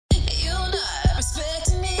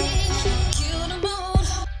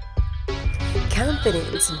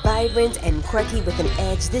Confident, vibrant, and quirky with an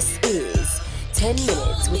edge, this is 10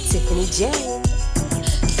 Minutes with Tiffany Jaye.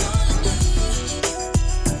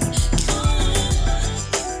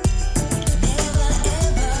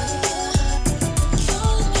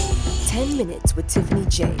 10 Minutes with Tiffany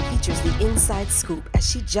Jaye features the inside scoop as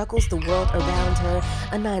she juggles the world around her,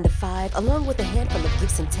 a 9 to 5, along with a handful of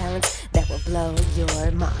gifts and talents that will blow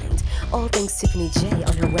your mind. All things Tiffany Jaye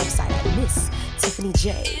on her website at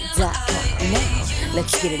MissTiffanyJaye.com. Now,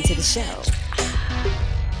 let's get into the show.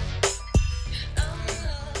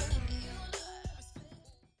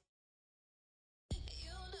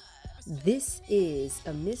 This is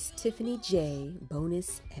a Miss Tiffany Jaye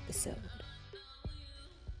bonus episode.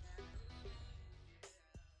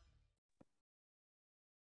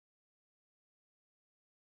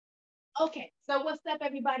 Okay, so what's up,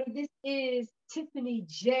 everybody? This is Tiffany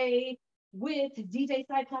Jaye with DJ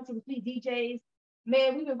Cyclops with 3 DJs.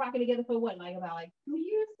 Man, we've been rocking together for what, about 2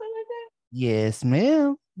 years, something like that? Yes,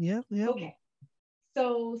 ma'am. Yep. Okay,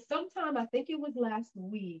 so sometime I think it was last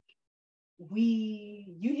week,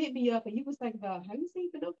 you hit me up and you was talking about, have you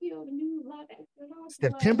seen Pinnocchio, the new live action?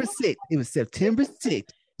 September 6th. It was September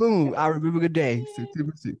 6th. Boom! I remember the day.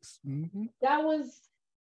 September 6th. Mm-hmm. That was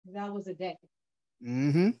a day.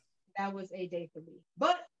 Mm-hmm. That was a day for me.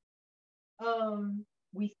 But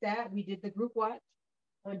we did the group watch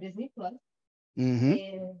on Disney Plus,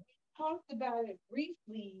 and talked about it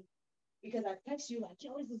briefly because I texted you like,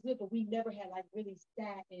 yo, this is good, but we never had really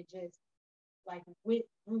sat and just went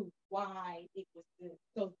through why it was good.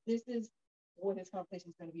 So this is what this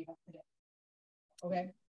conversation is going to be about today.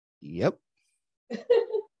 Okay. Yep.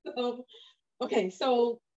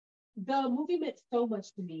 So the movie meant so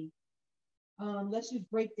much to me. Let's just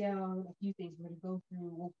break down a few things we're going to go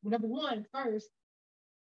through. Well, number one, first,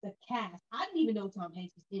 the cast. I didn't even know Tom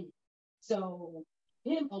Hanks was in it. So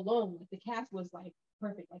him alone, the cast was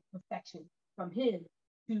perfect, perfection. From him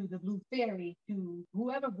to the Blue Fairy to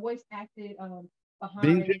whoever voice acted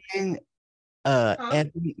behind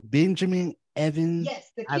Benjamin Evans.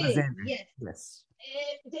 Yes, the kid. Yes.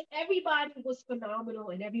 Everybody was phenomenal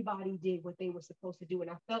and everybody did what they were supposed to do.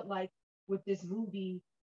 And I felt like with this movie,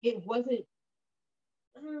 it wasn't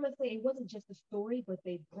just a story, but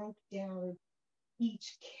they broke down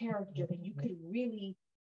each character and you could really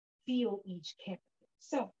feel each character.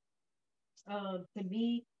 So, to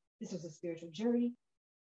me, this was a spiritual journey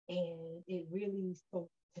and it really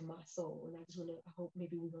spoke to my soul. And I hope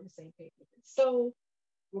maybe we're on the same page with it. So,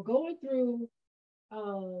 we're going through,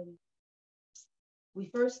 we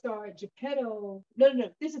first start Geppetto.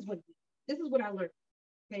 No, this is what I learned.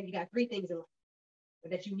 Okay, you got 3 things in life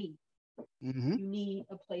that you need. Mm-hmm. You need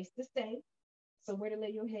a place to stay, somewhere to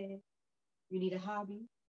lay your head. You need a hobby,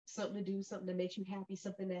 something to do, something that makes you happy,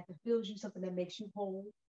 something that fulfills you, something that makes you whole.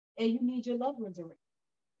 And you need your loved ones around.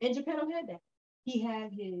 And Geppetto had that. He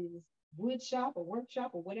had his wood shop or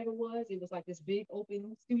workshop or whatever it was. It was like this big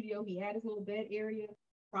open studio. He had his little bed area,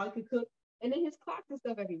 probably could cook. And then his clocks and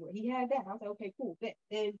stuff everywhere. He had that. I was like, okay, cool.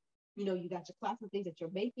 Then, you got your clocks and things that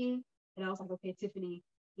you're making. And I was like, okay, Tiffany,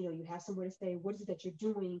 you have somewhere to stay. What is it that you're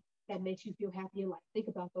doing that makes you feel happy in life? Think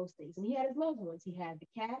about those things. And he had his loved ones. He had the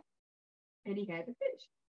cat and he had the fish,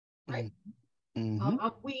 right? Mm-hmm.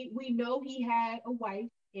 We know he had a wife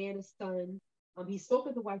and a son. He spoke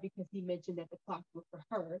of the wife because he mentioned that the clocks were for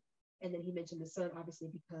her. And then he mentioned the son, obviously,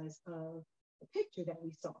 because of the picture that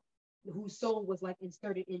we saw, whose soul was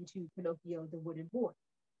inserted into Pinnocchio, the wooden boy.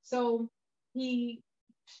 So he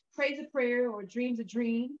prays a prayer or dreams a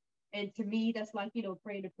dream. And to me, that's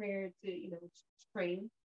praying a prayer to, praying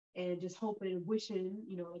and just hoping and wishing,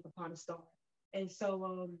 upon a star. And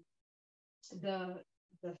so the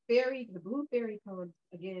fairy, the blue fairy comes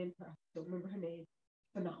again, I don't remember her name,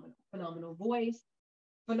 phenomenal voice,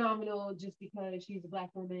 phenomenal just because she's a Black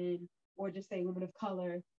woman or just say woman of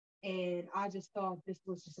color. And I just thought this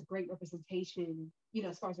was just a great representation,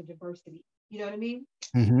 as far as the diversity, you know what I mean?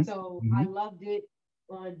 Mm-hmm. So I loved it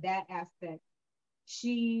on that aspect.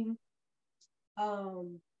 She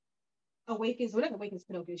awakens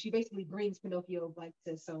Pinocchio. She basically brings Pinocchio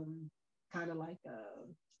to some kind of what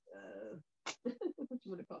you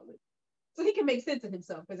want to call it, so he can make sense of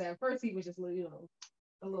himself, because at first he was just a little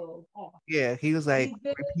off. Yeah, he was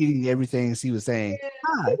repeating everything she was saying.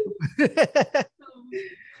 Yeah.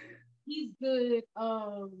 He's good.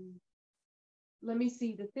 Let me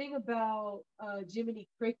see. The thing about Jiminy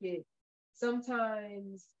Cricket,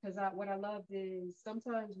 sometimes, because what I loved is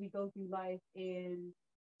sometimes we go through life and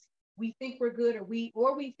we think we're good, or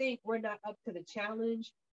we think we're not up to the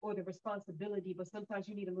challenge or the responsibility, but sometimes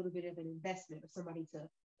you need a little bit of an investment of somebody to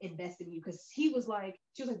invest in you. Because she was like,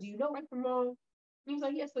 do you know right from wrong? He was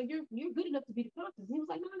like, yeah, so you're good enough to be the conscience. He was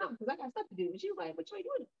like, no, because I got stuff to do. And she was like, but you ain't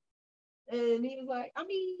doing it. And he was like, I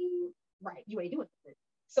mean, right, you ain't doing it.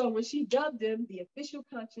 So when she dubbed him the official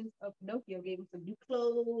conscience of Pinocchio, gave him some new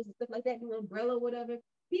clothes and stuff like that, new umbrella, whatever,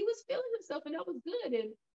 he was feeling himself, and that was good.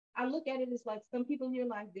 And I look at it as like some people in your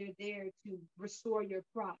life, they're there to restore your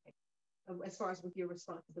pride as far as with your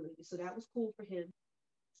responsibility. So that was cool for him.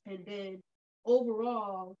 And then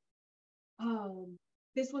overall,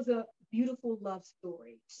 this was a beautiful love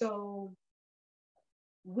story. So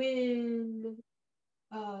when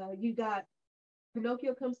you got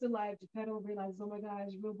Pinocchio comes to life, Geppetto realizes, oh my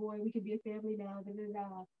gosh, real boy, we can be a family now. Da, da,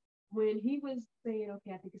 da. When he was saying,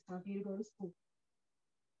 okay, I think it's time for you to go to school,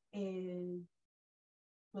 and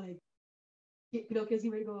like Pinocchio's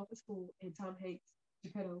ready to go off to school, and Tom Hanks,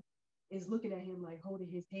 Geppetto, is looking at him like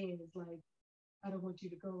holding his hand, is like, I don't want you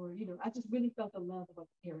to go, or I just really felt the love of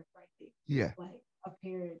a parent right there. Yeah. Like a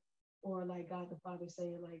parent, or like God the Father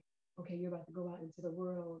saying, like, okay, you're about to go out into the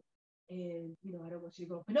world, and I don't want you to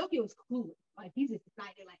go. Pinocchio is clueless, like he's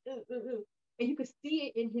excited, like and you could see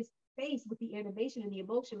it in his face with the animation and the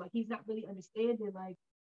emotion, like he's not really understanding, like,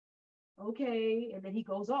 okay, and then he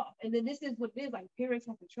goes off, and then this is what it is, like parents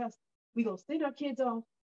have to trust. We gonna send our kids off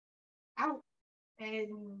out,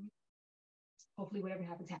 and hopefully whatever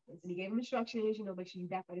happens. And he gave him instructions, make sure you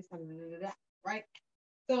back by this time, right?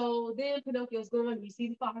 So then Pinocchio's going, and you see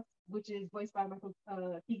the fox, which is voiced by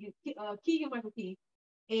Keegan Michael Key.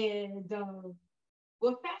 And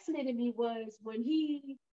what fascinated me was when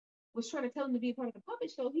he was trying to tell him to be a part of the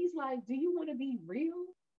puppet show, he's like, do you want to be real?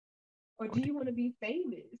 Or do you want to be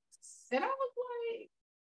famous? And I was like,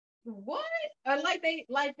 what? Or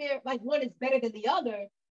they're like one is better than the other.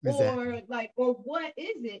 Exactly. Or what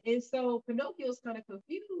is it? And so Pinocchio's kind of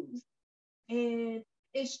confused. And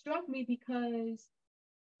it struck me because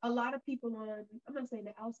a lot of people I'm not saying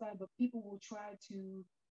the outside, but people will try to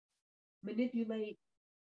manipulate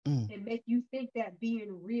and make you think that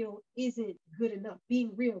being real isn't good enough.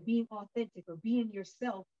 Being real, being authentic, or being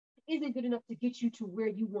yourself isn't good enough to get you to where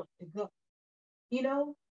you want to go.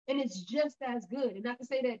 And it's just as good. And not to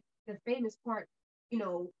say that the famous part,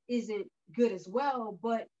 isn't good as well,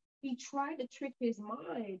 but he tried to trick his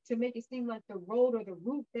mind to make it seem like the road or the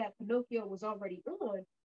route that Pinocchio was already on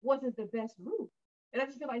wasn't the best route. And I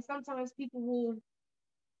just feel like sometimes people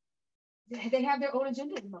they have their own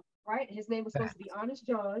agenda in mind, right? His name was supposed to be Honest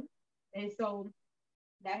John. And so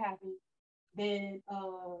that happened. Then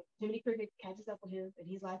Jiminy Cricket catches up with him, and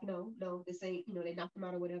he's like, no, this ain't, they knocked him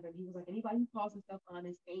out or whatever. And he was like, anybody who calls himself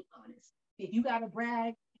honest ain't honest. If you got to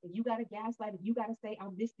brag, if you got to gaslight, if you got to say,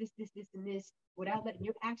 I'm this, and this, without letting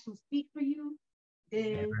your actions speak for you,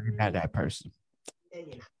 then you're not that person. Then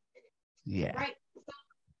you're not. Yeah. Right? So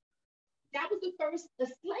that was a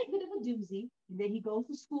slight bit of a doozy. And then he goes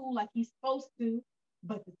to school like he's supposed to,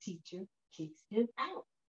 but the teacher kicks him out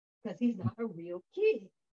because he's not a real kid.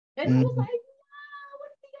 And I was like, wow,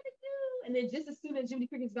 what is he gonna do? And then just as soon as Jiminy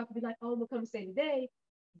Cricket's about to be like, oh, I'm gonna come say today,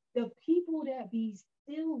 the people that be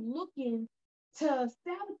still looking to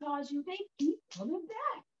sabotage you, they keep coming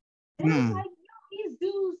back. And it's like, these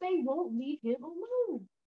dudes, they won't leave him alone.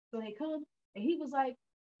 So they come, and he was like,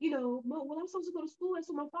 well, I'm supposed to go to school. That's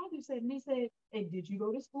what my father said. And he said, and did you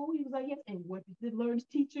go to school? He was like, yes. And what did the learned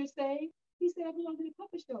teacher say? He said, I belong to the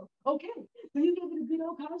puppet show. Okay. So you give it a good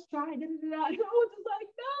old college try. And I was just like,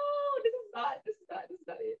 no, this is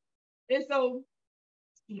not it. And so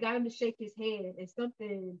he got him to shake his hand. And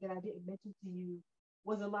something that I didn't mention to you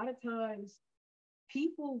was a lot of times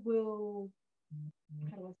people will,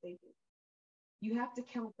 how do I say this? You have to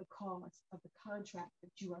count the cost of the contract that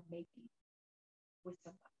you are making with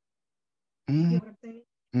somebody. You get what I'm saying?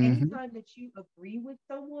 Anytime that you agree with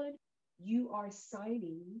someone, you are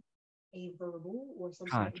signing a verbal or some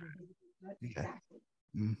sort of exactly.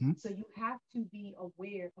 So you have to be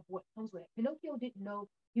aware of what comes with it. Pinocchio didn't know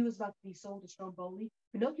he was about to be sold to Stromboli.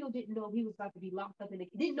 Pinocchio didn't know he was about to be locked up in it.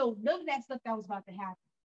 He didn't know none of that stuff that was about to happen.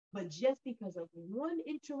 But just because of one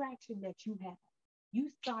interaction that you have, you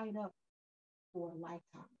sign up for a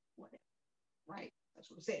lifetime, whatever. Right?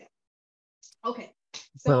 That's what I said. Okay.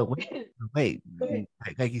 So wait.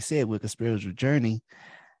 Like you said, with the spiritual journey,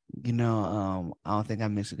 I don't think I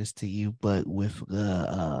mentioned this to you, but with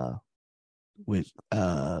the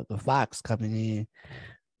fox coming in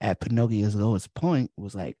at Pinocchio's lowest point,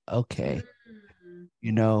 was like, okay,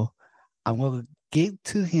 I'm gonna get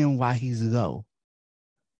to him while he's low,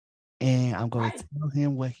 and I'm gonna tell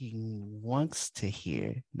him what he wants to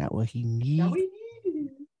hear, not what he needs,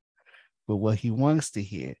 but what he wants to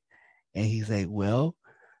hear. And he's like, well,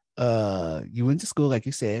 you went to school, like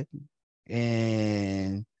you said,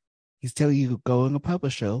 and he's telling you to go in a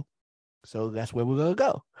puppet show. So that's where we're gonna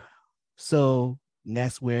go. So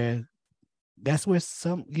that's where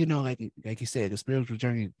some, like you said, the spiritual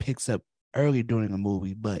journey picks up early during a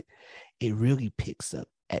movie, but it really picks up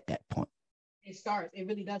at that point. It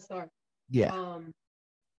really does start. Yeah.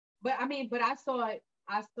 But I saw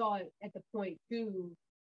it at the point too,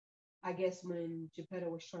 I guess, when Geppetto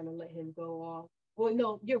was trying to let him go off. Well,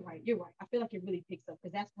 no, you're right. I feel like it really picks up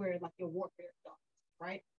because that's where like your warfare starts,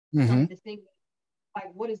 right? You start to think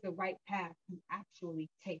like what is the right path to actually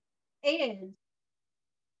take. And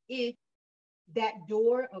if that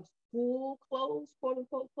door of school closed, quote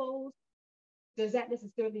unquote closed, does that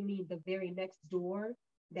necessarily mean the very next door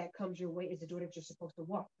that comes your way is the door that you're supposed to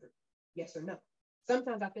walk through? Yes or no?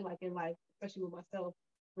 Sometimes I feel like in life, especially with myself,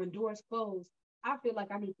 when doors close, I feel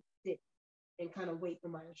like I need to sit and kind of wait for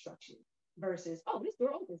my instructions versus, oh, this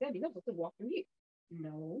door opens. That means I'm supposed to walk through here.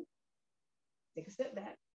 No. Take a step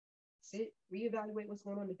back, sit, reevaluate what's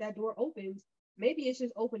going on. If that door opens, maybe it's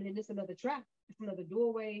just open and it's another trap. It's another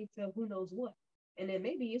doorway to who knows what. And then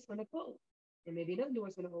maybe it's going to close. And maybe another door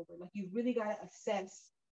is going to open. Like you really got to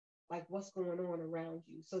assess like what's going on around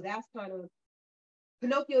you. So that's kind of,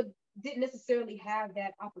 Pinocchio didn't necessarily have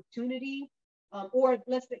that opportunity, or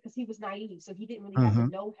let's say because he was naive, so he didn't really have the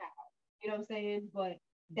know-how. You know what I'm saying? But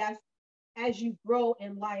that's as you grow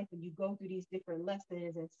in life and you go through these different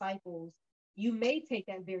lessons and cycles, you may take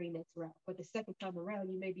that very next route. But the second time around,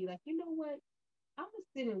 you may be like, you know what? I'm gonna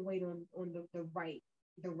sit and wait on the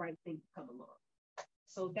right thing to come along.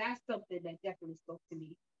 So that's something that definitely spoke to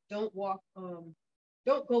me. Don't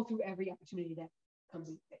go through every opportunity that comes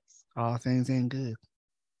in your face. All things ain't good.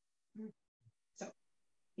 So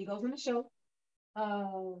he goes on the show.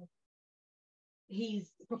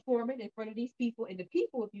 He's performing in front of these people, and the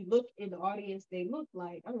people, if you look in the audience, they look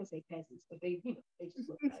like, I don't want to say peasants, but they just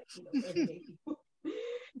look like, everyday people. And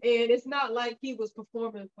it's not like he was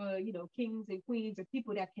performing for, kings and queens or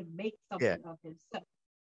people that can make something of himself.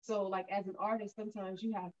 So, like, as an artist, sometimes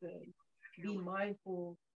you have to be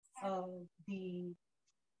mindful of the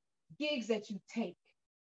gigs that you take.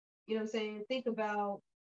 You know what I'm saying? Think about,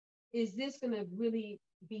 is this going to really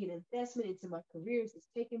be an investment into my career? Is this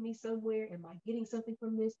taking me somewhere? Am I getting something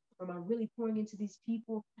from this? Or am I really pouring into these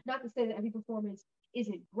people? Not to say that every performance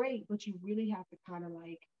isn't great, but you really have to kind of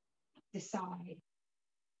like decide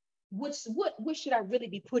what should I really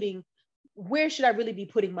be putting, where should I really be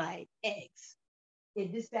putting my eggs?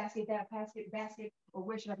 In this basket, that basket, or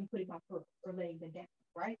where should I be putting my foot or laying them down?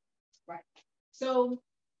 Right? Right. So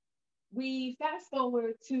we fast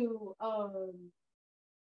forward to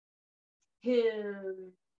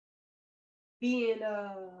him being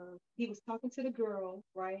he was talking to the girl,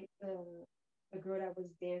 right? The girl that was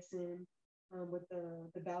dancing with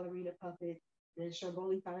the ballerina puppet. And then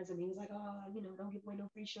Stromboli finds him. He was like, oh, don't give away no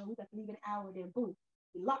free show. We got to leave an hour. Then boom,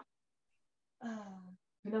 he locked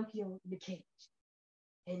Pinocchio in the cage.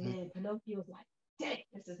 And then Pinocchio's like, dang,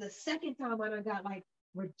 this is the second time I done got like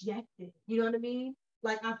rejected. You know what I mean?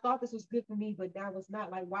 Like I thought this was good for me, but that was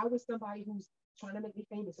not. Like, why would somebody who's trying to make me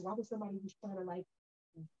famous, why would somebody who's trying to like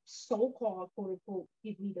so-called quote unquote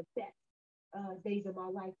give me the best days of my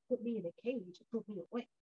life put me in a cage and put me away?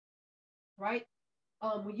 Right?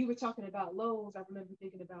 When you were talking about lows, I remember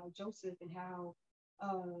thinking about Joseph and how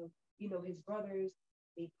his brothers,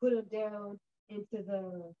 they put him down into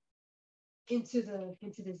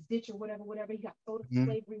this ditch or whatever. He got sold into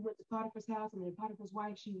slavery, went to Potiphar's house, and then Potiphar's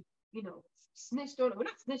wife, she, snitched on him. Well,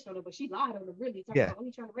 not snitched on him, but she lied on him, really. Talking about,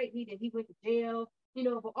 he trying to rape me, then he went to jail,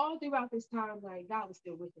 but all throughout this time, like, God was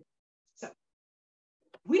still with him. So,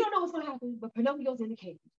 we don't know what's going to happen, but Pinocchio's in the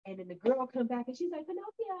cage. And then the girl come back, and she's like,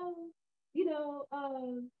 Pinocchio,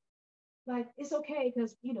 like, it's okay,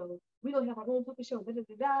 because, we're going to have our own puppet show, da, da,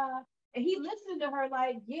 da, da. And he listened to her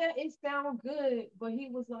like, yeah, it sounds good, but he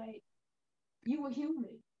was like, you were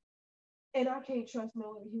human, and I can't trust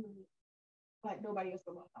no other human like nobody else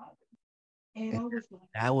but my father. And I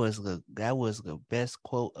was like, that was the best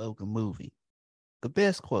quote of the movie. The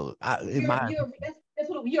best quote.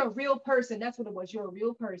 You're a real person. That's what it was. You're a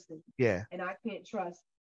real person. Yeah. And I can't trust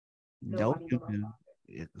nobody but my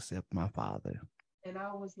father. Except my father. And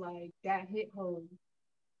I was like, that hit home,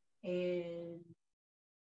 and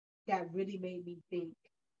that really made me think.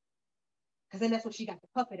 Because then that's when she got the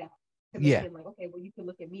puppet out. To make him like, okay, well, you can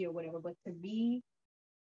look at me or whatever. But to me,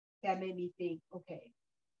 that made me think, okay,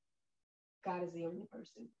 God is the only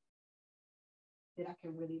person that I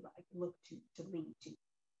can really like look to lean to.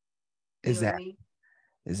 Exactly.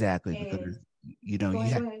 Exactly. Because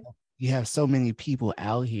you have so many people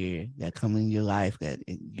out here that come in your life that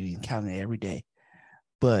you encounter every day.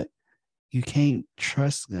 But you can't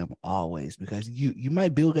trust them always, because you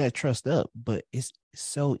might build that trust up, but it's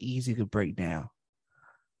so easy to break down.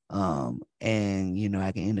 And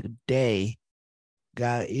at the end of the day,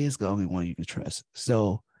 God is the only one you can trust.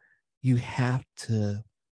 So you have to,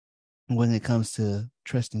 when it comes to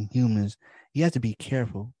trusting humans, you have to be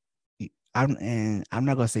careful. I'm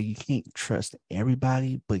not gonna say you can't trust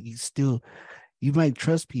everybody, but you might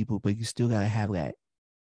trust people, but you still gotta have that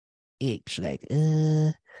itch, like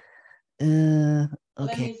Let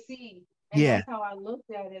okay, me see. And yeah, that's how I looked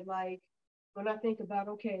at it. Like when I think about,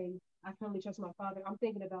 okay, I can only trust my father, I'm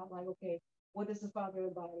thinking about like, okay, what does the father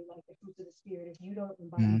embody? Like the fruits of the spirit. If you don't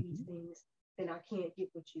embody these mm-hmm, things, then I can't get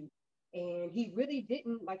with you. And he really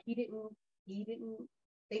didn't, like he didn't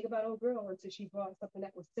think about old girl until she brought something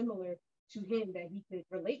that was similar to him that he could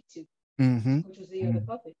relate to, mm-hmm, which was the other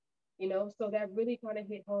puppet. So that really kind of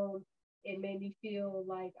hit home. It made me feel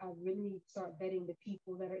like I really need to start vetting the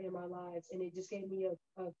people that are in my lives. And it just gave me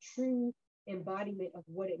a true embodiment of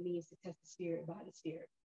what it means to test the spirit by the spirit.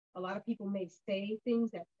 A lot of people may say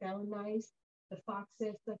things that sound nice. The fox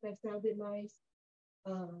said stuff that sounded nice.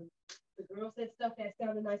 Um, the girl said stuff that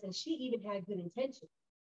sounded nice, and she even had good intention,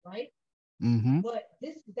 right? mm-hmm. But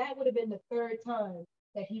that would have been the third time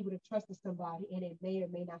that he would have trusted somebody, and it may or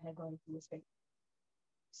may not have gone into his favor.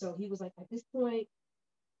 So he was like, at this point,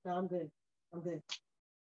 no, I'm good. I'm good.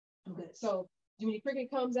 I'm good. So Jiminy Cricket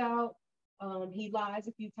comes out. He lies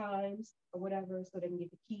a few times or whatever, so they can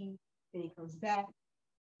get the key. Then he comes back,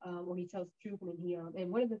 or he tells the truth, and then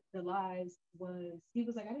and one of the lies was he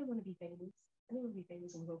was like, I didn't want to be famous. I didn't want to be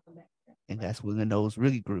famous, and we'll come back. And Right? that's when the nose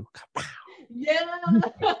really grew. Yeah.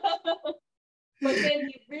 But then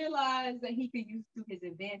he realized that he could use to his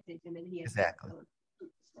advantage, and then he had to Exactly. tell him the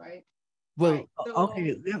truth, right? Well, Right. So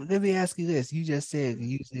okay, let me ask you this. You just said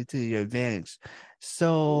use it to your advantage.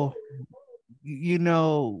 So, you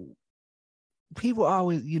know, people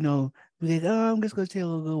always, be like, oh, I'm just gonna tell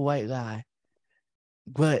a little white lie.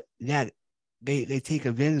 But that they take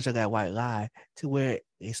advantage of that white lie to where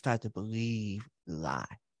they start to believe the lie.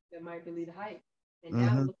 that might believe the hype. And now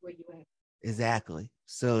Mm-hmm. look where you at. Exactly.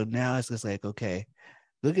 So now it's just like, okay,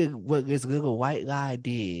 look at what this little white lie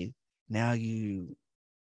did. Now you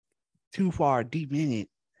too far deep in it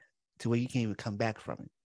to where you can't even come back from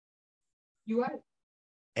it. You right.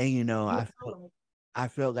 And You are so right. I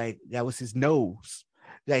felt like that was his nose.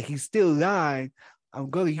 Like he's still lying. I'm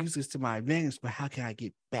going to use this to my advantage, but how can I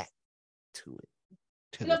get back to it?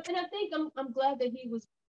 To And the I think I'm glad that he was.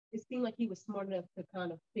 It seemed like he was smart enough to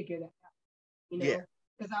kind of figure that out. You yeah. know,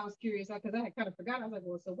 because I was curious. Because I had kind of forgot. I was like,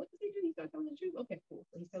 well, so what does he do? He starts telling the truth. Okay, cool.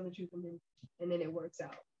 So he's telling the truth, and then it works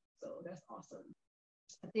out. So that's awesome.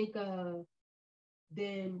 I think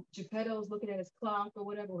then Geppetto's looking at his clock or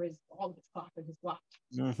whatever, or all of his clock or his watch,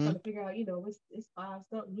 Mm-hmm. trying to figure out, it's 5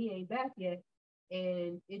 something. He ain't back yet,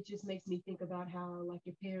 and it just makes me think about how like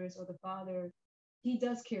your parents or the father, he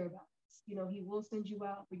does care about us. He will send you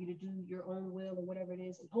out for you to do your own will or whatever it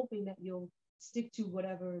is, and hoping that you'll stick to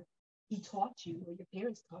whatever he taught you or your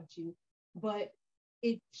parents taught you. But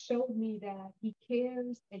it showed me that he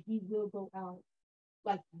cares and he will go out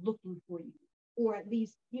like looking for you, or at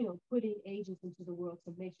least putting agents into the world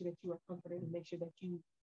to make sure that you are comforted and make sure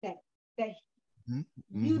that that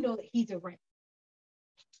Mm-hmm. you know that he's around,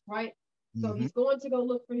 right? So Mm-hmm. he's going to go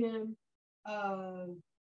look for him.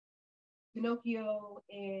 Pinnocchio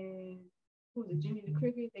and who's it, Jimmy the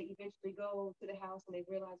Cricket? They eventually go to the house and they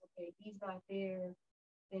realize, okay, he's not there.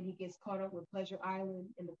 Then he gets caught up with Pleasure Island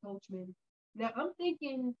and the coachman. Now I'm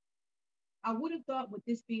thinking, I would have thought with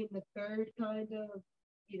this being the third kind of,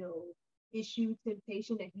 you know, issue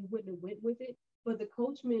temptation that he wouldn't have went with it. But the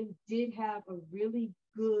coachman did have a really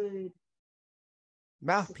good,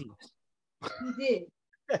 Mouthpiece. he did.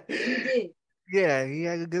 He did. Yeah, he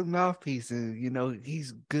had a good mouthpiece, and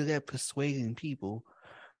he's good at persuading people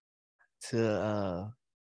to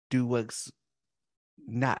do what's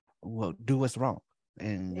not well, do what's wrong,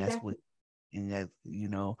 and Exactly.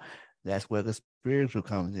 that's where the spiritual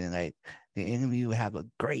comes in. Like the enemy will have a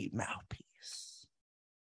great mouthpiece,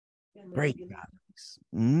 great mouthpiece.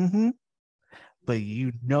 Mm-hmm. But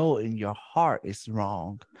in your heart it's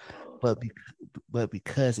wrong, but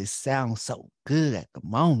because it sounds so good at the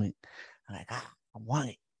moment, I'm like, I want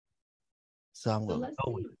it, so I'm So gonna let's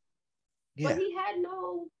go with see. it. But Yeah. he had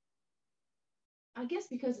no, I guess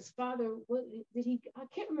because his father, what did he? I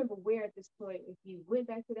can't remember where at this point, if he went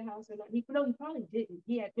back to the house or not. No, he probably didn't.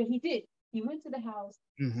 No, he did. He went to the house,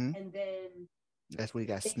 Mm-hmm. and then That's where he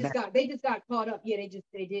got they just snapped. got caught up. Yeah, they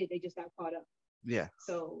just got caught up. Yeah.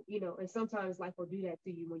 So and sometimes life will do that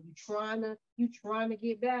to you when you trying to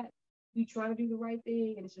get back, you trying to do the right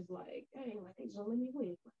thing, and it's just like, dang, like they just don't let me win.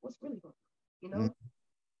 Like, what's really going on, you know? Mm-hmm.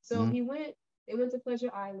 So they went to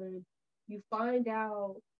Pleasure Island. You find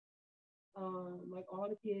out, like all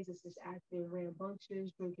the kids is just acting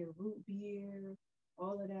rambunctious, drinking root beer,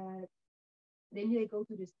 all of that. Then they go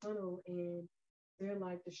through this tunnel and they're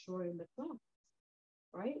like destroying the clocks,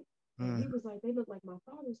 right? And he was like, they look like my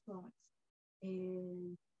father's clocks.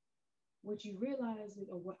 And what you realize is,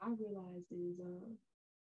 or what I realized is,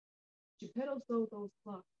 Geppetto sold those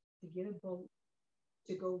clocks to get a boat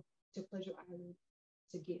to go to Pleasure Island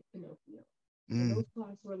to get Pinocchio. And those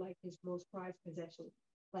clocks were like his most prized possession,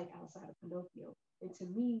 like outside of Pinocchio. And to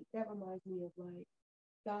me, that reminds me of like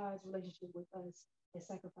God's relationship with us and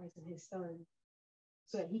sacrificing his son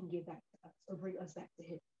so that he can get back to us or bring us back to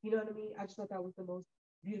him. You know what I mean? I just thought that was the most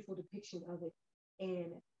beautiful depiction of it.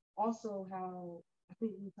 And also how I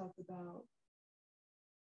think we talked about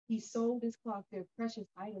he sold his clock, they're precious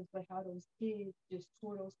items, but how those kids just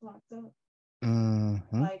tore those clocks up.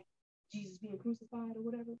 Like Jesus being crucified or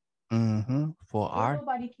whatever. For don't our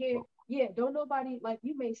nobody care. Yeah, don't nobody, like,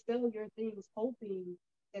 you may sell your things hoping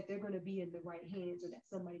that they're going to be in the right hands or that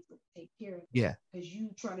somebody's going to take care of them. Because you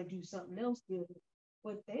trying to do something else good,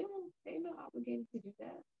 but they're not obligated to do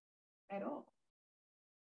that at all.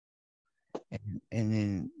 And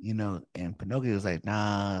then, and Pinocchio was like,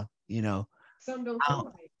 nah, some don't feel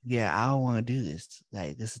right. Yeah, I don't want to do this.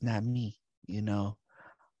 Like, this is not me,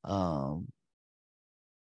 um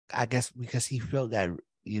I guess because he felt that,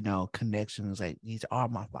 connections, like, these are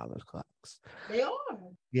my father's clocks. They are.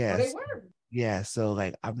 Yes. Or they were. Yeah, so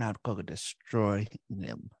like I'm not gonna destroy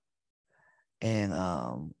them. And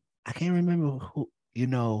I can't remember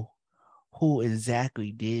who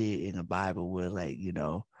exactly did it in the Bible where, like,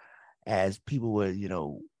 as people were,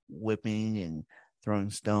 whipping and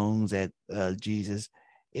throwing stones at Jesus,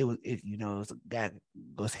 it was that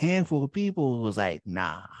was handful of people was like,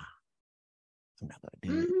 nah, I'm not gonna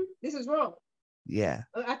do it. This is wrong. Yeah.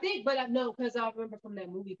 I think, but I know, because I remember from that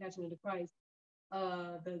movie Passion of the Christ,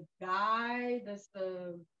 the guy that's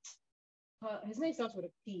his name starts with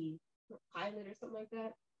a P, Pilot or something like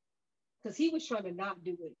that, because he was trying to not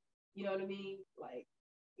do it. You know what I mean? Like,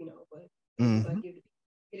 but he was like, give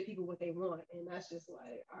the people what they want, and that's just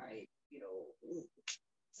like, all right,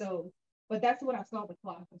 So, but that's what I saw the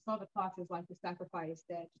clock. I saw the clock as like the sacrifice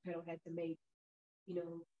that Geppetto had to make, and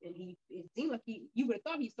it seemed like you would have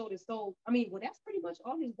thought he sold his soul. I mean, well, that's pretty much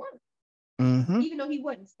all his work. Even though he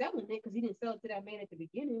wasn't selling it because he didn't sell it to that man at the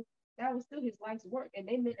beginning, that was still his life's work, and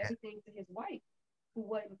they meant everything to his wife, who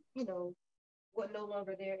wasn't no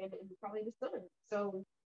longer there, and probably the son. So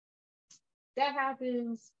that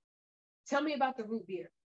happens. Tell me about the root beer.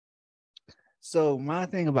 So my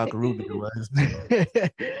thing about the root beer was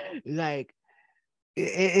like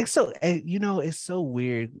it's so, it's so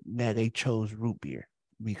weird that they chose root beer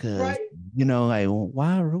because like,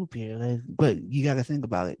 why root beer? Like, but you got to think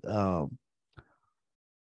about it.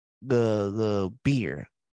 The beer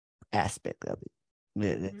aspect of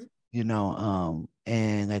it,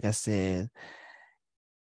 and like I said,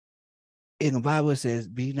 in the Bible it says,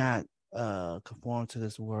 "Be not conformed to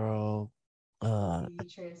this world." Be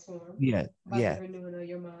transformed. By the renewing of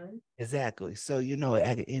your mind. Exactly. So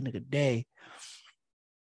at the end of the day,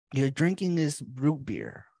 you're drinking this root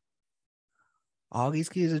beer. All these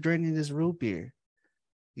kids are drinking this root beer.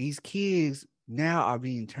 These kids now are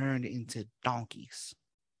being turned into donkeys.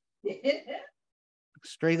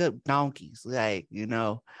 Straight up donkeys. Like,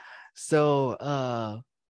 So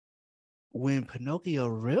when Pinocchio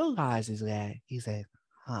realizes that, he's like,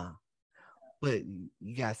 huh. But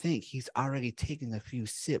you gotta think, he's already taken a few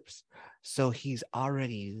sips. So he's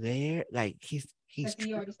already there. Like he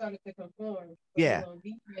already started to conform. Yeah.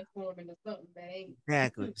 Be transformed into something that ain't.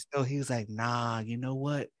 Exactly. So he was like, nah, you know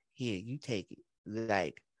what? Here, you take it.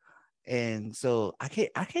 Like, and so I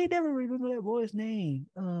can't never remember that boy's name.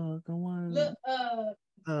 The one. Look,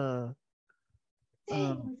 what's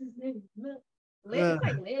his name? Look,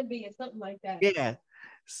 like Lambie or something like that. Yeah.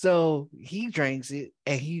 So he drinks it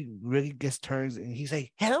and he really just turns and he's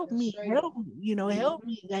like, help me, help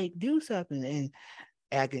me, like, do something. And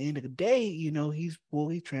at the end of the day, he's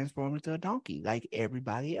fully transformed into a donkey like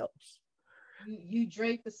everybody else. You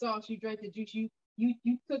drank the sauce, you drank the juice, you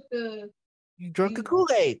took you drank the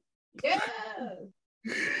Kool-Aid. Yeah.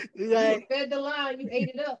 Like, you fed the line, you ate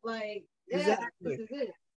it up, like, yeah, exactly. This is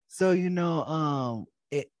it. So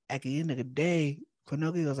at the end of the day,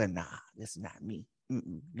 Pinocchio was like, nah, this is not me.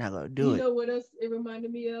 Not gonna do it. You know what else it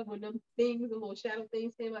reminded me of? When them things, the little shadow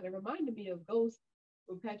things came out, it reminded me of Ghost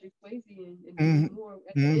with Patrick Swayze and Jimmy Moore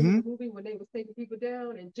at the end of the movie when they was taking people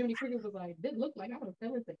down, and Jiminy Cricket was like, "Didn't look like I would have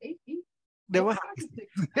fell into 8 feet." Never I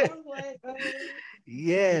was like,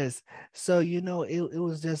 yes. So, it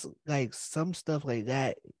was just like some stuff like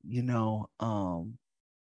that, it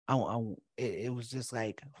was just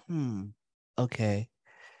like, okay.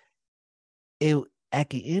 It At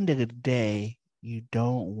the end of the day, you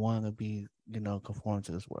don't want to be, conform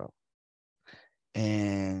to this world.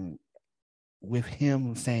 And with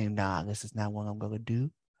him saying, nah, this is not what I'm gonna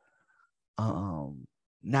do.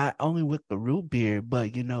 Not only with the root beer,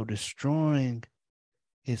 but destroying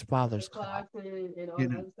his father's car. and all You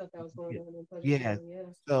the know, other stuff that was going on in yeah. Pleasantville,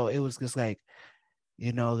 yeah. So it was just like,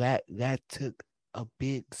 that took a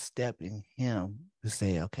big step in him to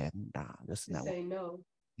say, okay, nah, this is To not what. say no.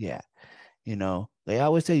 Yeah. They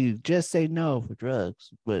always say you just say no for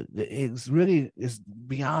drugs, but it's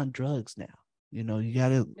beyond drugs now. You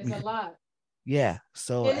gotta. It's a lot. Yeah.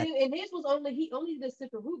 So And his was he only did a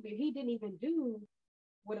sip of root beer. He didn't even do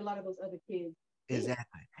what a lot of those other kids did.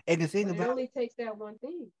 exactly. And the thing But it about only takes that one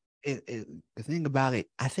thing. the thing about it,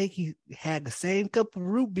 I think he had the same cup of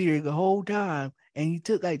root beer the whole time, and he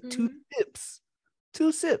took like two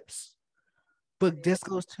sips. But just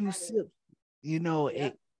those two sips,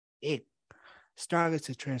 it started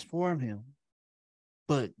to transform him.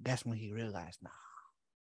 But that's when he realized, nah.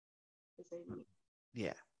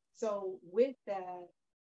 Yeah. So with that,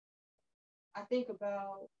 I think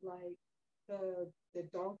about like the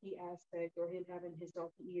donkey aspect, or him having his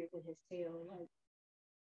donkey ears and his tail. Like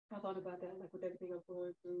I thought about that, like with everything I'm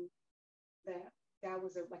going through, that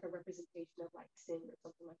was like a representation of like sin or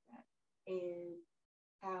something like that. And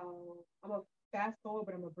how I'm gonna fast forward,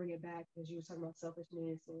 but I'm gonna bring it back because you were talking about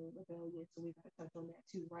selfishness and rebellion, so we gotta touch on that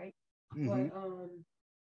too, right? Mm-hmm. But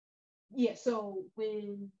yeah. So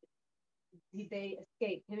when they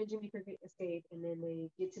escape, him and Jimmy Cricket escape, and then they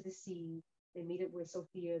get to the sea. They meet up with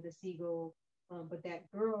Sophia, the seagull. But that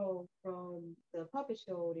girl from the puppet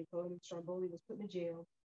show, they told him Stromboli was put in jail,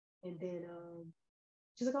 and then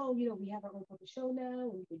she's like, "Oh, we have our own puppet show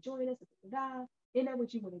now, and you can join us." Isn't that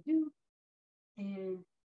what you want to do? And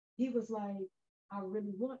he was like, I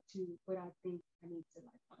really want to, but I think I need to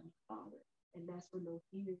like find my father. And that's when those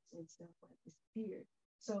fears and stuff like disappeared.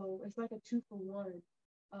 So it's like a 2-for-1.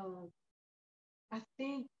 Um, I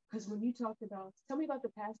think because when you talked about, tell me about the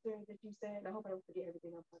pastor that you said. I hope I don't forget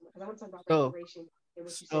everything I'm talking about because I want to talk about So, restoration and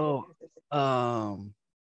what you said the so, pastor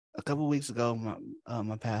said. a couple weeks ago,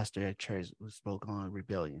 my pastor at church spoke on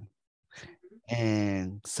rebellion,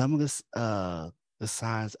 and some of the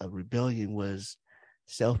signs of rebellion was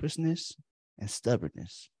selfishness and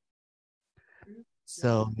stubbornness.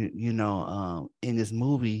 So in this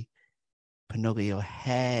movie, Pinocchio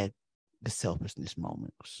had the selfishness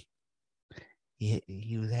moments. He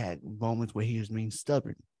had moments where he was being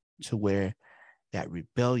stubborn, to where that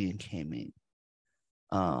rebellion came in.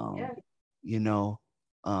 Yeah, You know,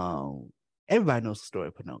 everybody knows the story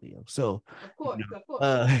of Pinocchio. So, of course, of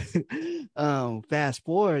course. fast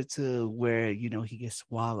forward to where he gets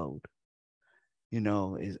swallowed.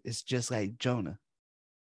 It's just like Jonah.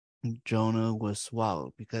 Jonah was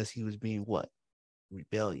swallowed because he was being what? He was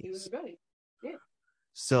Rebellious. rebellious. Yeah. But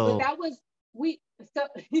So, that was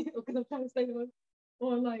because I'm trying to stay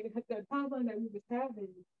on like the timeline that we was having.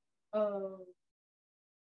 Um,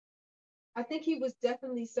 I think he was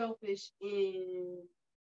definitely selfish in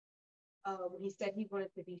when he said he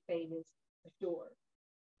wanted to be famous for sure,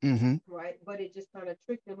 right? But it just kind of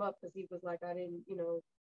tricked him up because he was like, I didn't,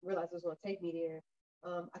 realize it was going to take me there.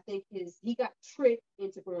 I think he got tricked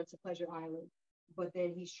into going to Pleasure Island, but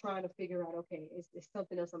then he's trying to figure out, okay, it's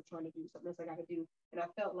something else I'm trying to do, something else I got to do. And I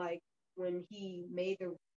felt like when he made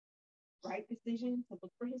the right decision to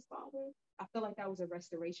look for his father, I felt like that was a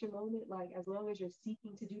restoration moment. Like as long as you're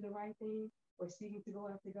seeking to do the right thing or seeking to go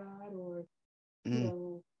after God or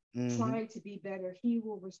trying to be better, he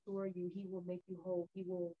will restore you. He will make you whole. He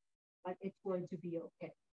will like it's going to be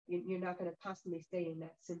okay. You're not going to constantly stay in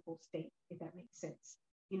that sinful state, if that makes sense.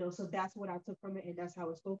 So that's what I took from it, and that's how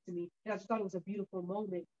it spoke to me. And I just thought it was a beautiful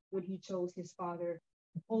moment when he chose his father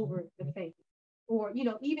over the fame, or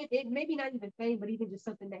even it maybe not even fame, but even just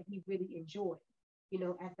something that he really enjoyed,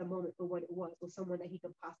 at the moment for what it was someone that he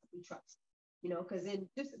could possibly trust, because then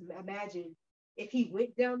just imagine if he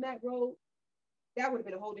went down that road, that would have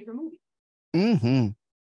been a whole different movie.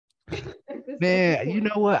 Man, you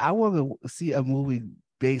know what? I want to see a movie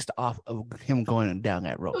based off of him going down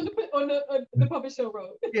that road. On the puppet show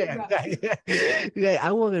road. Yeah, right.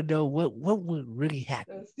 I want to know what would really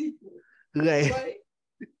happen. Right.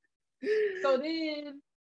 So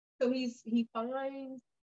he finds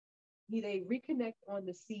they reconnect on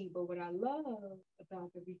the sea. But what I love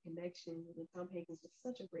about the reconnection, and Tom Hanks is just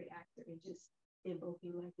such a great actor and just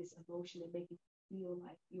invoking like this emotion and making you feel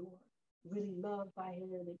like you're really loved by him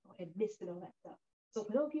and missed and all that stuff. So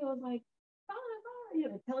Pinocchio was like, fine, fine, you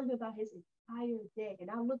know, and telling him about his entire day. And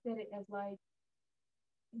I looked at it as like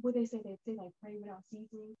what they say like pray without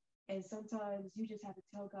ceasing. And sometimes you just have to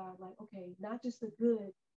tell God, like, okay, not just the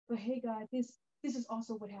good, but hey God, this is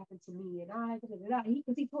also what happened to me. And I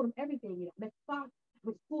because he told him everything, you know, met the fox,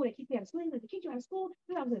 went to school, they kicked me out of school, they kicked you out of school,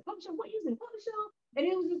 then I was in a puppet show, what you was in a puppet show? And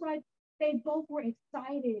it was just like they both were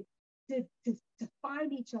excited to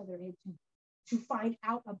find each other and to find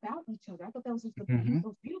out about each other. I thought that was just the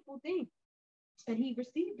most beautiful thing. And he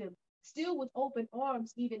received him still with open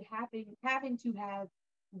arms, even having to have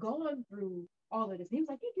gone through all of this. And he was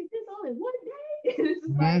like, "You did this all in one day." And it's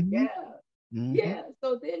just like, yeah, yeah.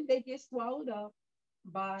 So then they get swallowed up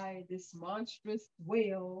by this monstrous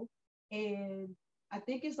whale, and I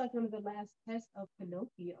think it's like one of the last tests of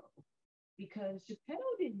Pinocchio because Geppetto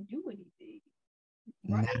didn't do anything,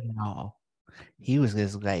 right? No, he was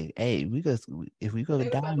just like, "Hey, we go if we go They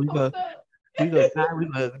was die, about to post up. we go die, we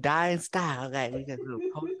go die in style. Like we got little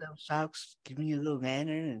post up shops, give me a little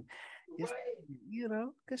lantern, and just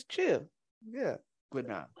Right. just chill." Yeah, but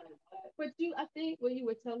no. But I think what you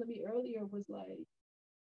were telling me earlier was like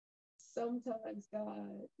sometimes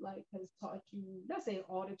God like has taught you, not saying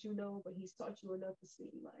all that you know, but He's taught you enough to see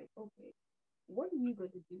like, okay, what are you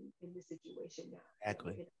going to do in this situation now that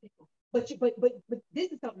we're Exactly. in a pickle? But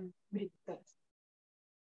this is something we didn't discuss.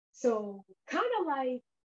 So kind of like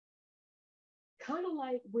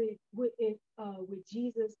with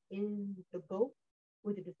Jesus in the boat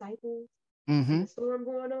with the disciples and Mm-hmm. the storm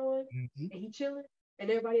going on, Mm-hmm. and he chilling, and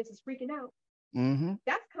everybody else is freaking out. Mm-hmm.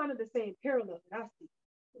 That's kind of the same parallel that I see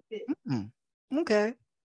with this, Mm-hmm. Okay. Okay.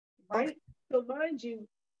 right? So mind you,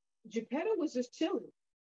 Geppetto was just chilling.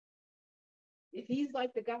 If he's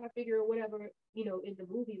like the God figure or whatever, you know, in the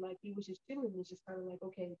movie, like he was just chilling. It's just kind of like,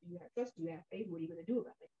 okay, do you have trust? Do you have faith? What are you gonna do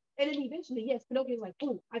about it? And then eventually, yes, Pinocchio's like,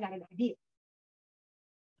 boom, I got an idea.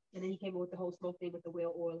 And then he came up with the whole smoke thing with the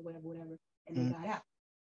whale oil, whatever, whatever, and they got out.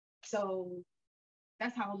 So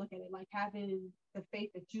that's how I look at it, like having the faith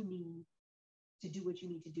that you need to do what you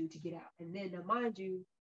need to do to get out. And then, now, mind you,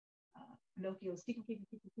 Pinocchio's kicking,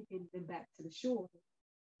 then back to the shore.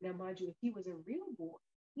 Now, mind you, if he was a real boy,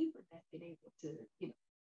 he would have been able to, you know,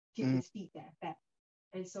 get Mm-hmm. his feet that back.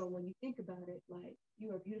 And so when you think about it, like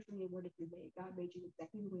you are beautifully and wonderfully made. God made you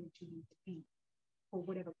exactly the way that you need to be for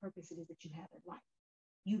whatever purpose it is that you have in life.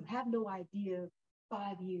 You have no idea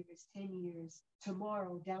 5 years, 10 years,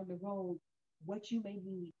 tomorrow, down the road, what you may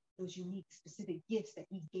need, those unique, specific gifts that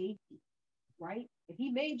He gave you, right? If He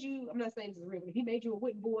made you, I'm not saying this is real, but if He made you a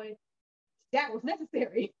wooden boy, that was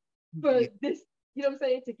necessary for Yeah. this, you know what I'm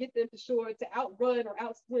saying, to get them to shore, to outrun or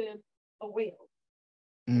outswim a whale.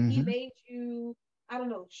 If He Mm-hmm. made you, I don't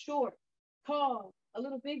know, short, tall, a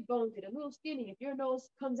little big boned, a little skinny, if your nose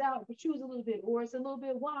comes out, protrudes a little bit, or it's a little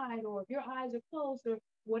bit wide, or if your eyes are closed, or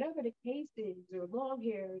whatever the case is, or long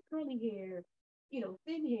hair, curly hair, you know,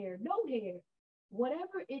 thin hair, no hair,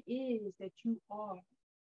 whatever it is that you are,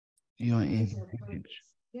 You're it in is His on image.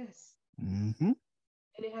 purpose. Yes. Mm-hmm.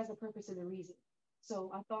 And it has a purpose and a reason.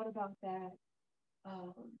 So I thought about that.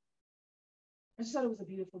 Um, I just thought it was a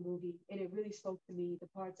beautiful movie, and it really spoke to me. The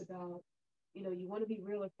parts about, you know, you want to be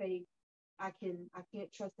real or fake. I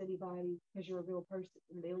can't trust anybody because you're a real person,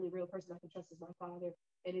 and the only real person I can trust is my Father.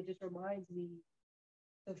 And it just reminds me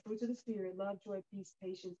the fruits of the Spirit: love, joy, peace,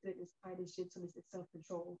 patience, goodness, kindness, gentleness, and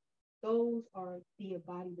self-control. Those are the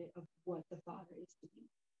embodiment of what the Father is to me,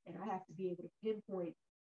 and I have to be able to pinpoint: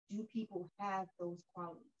 do people have those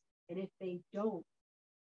qualities? And if they don't,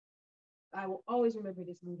 I will always remember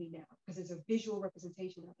this movie now because it's a visual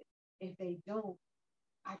representation of it. If they don't,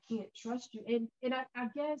 I can't trust you. And I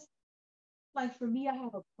guess like for me, I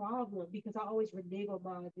have a problem because I always renege on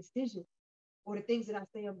my decisions or the things that I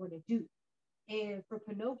say I'm going to do. And for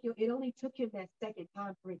Pinocchio, it only took him that second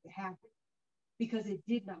time for it to happen because it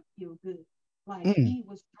did not feel good. Like Mm. he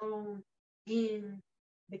was thrown in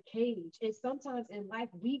the cage. And sometimes in life,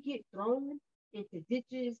 we get thrown into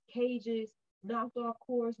ditches, cages, knocked off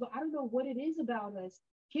course. But I don't know what it is about us.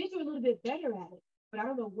 Kids are a little bit better at it, but I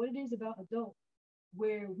don't know what it is about adults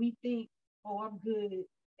where we think, oh, I'm good.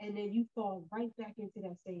 And then you fall right back into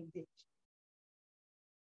that same ditch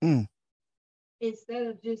Mm. instead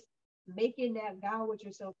of just making that vow with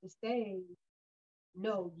yourself to say,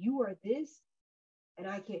 no, you are this, and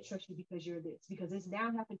I can't trust you because you're this, because it's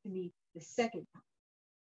now happened to me the second time.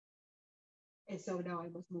 And so now I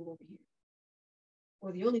must move over here.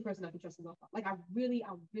 Or the only person I can trust is my father. Like I really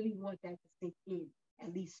want that to sink in,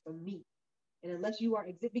 at least for me. And unless you are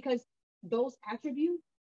because those attributes,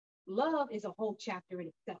 love is a whole chapter in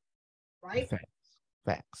itself, right? Fact.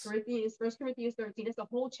 Facts. First Corinthians 13. It's a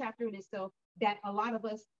whole chapter in itself that a lot of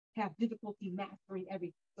us have difficulty mastering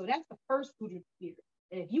everything. So that's the first fruit of the spirit.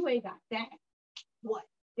 And if you ain't got that, what?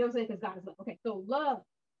 You know what I'm saying? Because God is love. Okay, so love,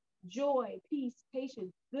 joy, peace,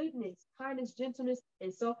 patience, goodness, kindness, gentleness,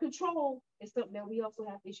 and self-control is something that we also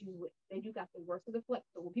have issues with. And you got the works of the flesh.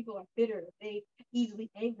 So when people are bitter, they easily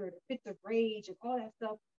angered, fits of rage, and all that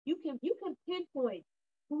stuff, you can pinpoint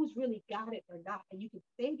who's really got it or not, and you can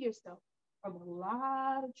save yourself from a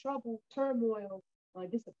lot of trouble, turmoil,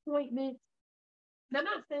 disappointment. And I'm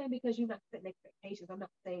not saying because you're not setting expectations. I'm not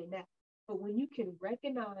saying that. But when you can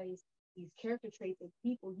recognize these character traits in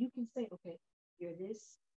people, you can say, okay, you're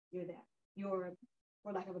this, you're that. You're,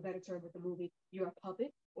 for lack of a better term with the movie, you're a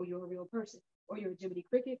puppet or you're a real person, or you're a Jiminy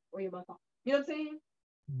Cricket or you're my father. You know what I'm saying?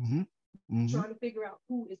 Mm-hmm. Mm-hmm. Trying to figure out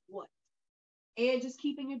who is what. And just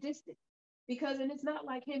keeping your distance. Because, and it's not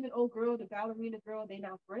like him and old girl, the ballerina girl, they're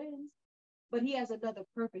not friends, but he has another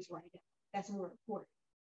purpose right now that's more important.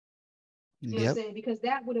 You know what I'm saying? Because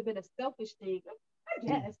that would have been a selfish thing, I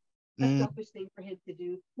guess, a selfish thing for him to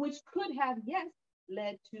do, which could have, yes,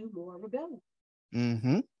 led to more rebellion.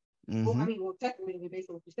 Mm-hmm. Mm-hmm. Well, I mean, well, technically, based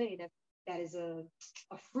on what you're saying, that is a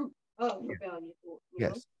fruit of rebellion. You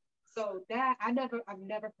know? So that I've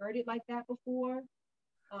never heard it like that before.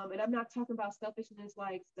 And I'm not talking about selfishness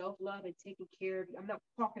like self-love and taking care of you. I'm not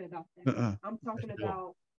talking about that. I'm talking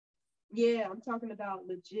about, I'm talking about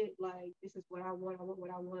legit, like, this is what I want what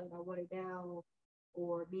I want it now,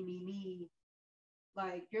 or me.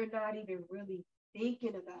 Like, you're not even really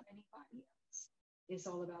thinking about anybody else. It's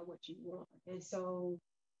all about what you want. And so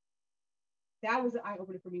that was an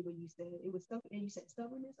eye-opener for me when you said it was stuff, and you said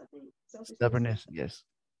stubbornness, I think. Stubbornness, yes.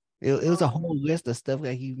 It was a whole list of stuff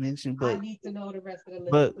that he mentioned, but I need to know the rest of the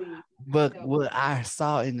list, please. But what I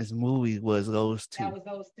saw in this movie was those two. That was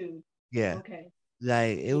those two. Yeah. Okay.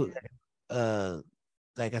 Like it was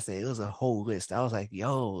like I said, it was a whole list. I was like,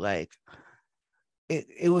 yo, like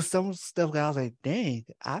it was some stuff that I was like, dang,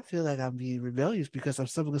 I feel like I'm being rebellious because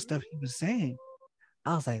of some of the stuff he was saying.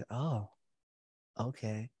 I was like, oh,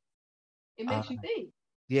 okay. It makes you think.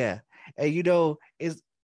 Yeah. And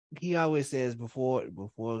he always says before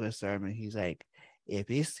the sermon, he's like, if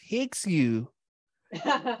it hits you,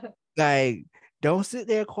 like, don't sit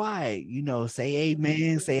there quiet, say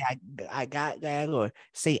amen, say I got that, or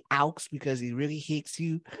say ouch because it really hits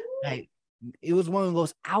you. Like, it was one of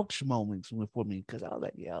those ouch moments for me because I was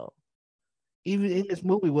like, yo, even in this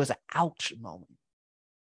movie was an ouch moment.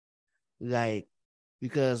 Like,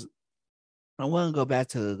 because I want to go back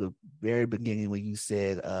to the very beginning when you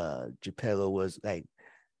said Geppetto was like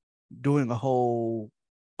doing a whole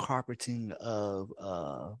carpeting of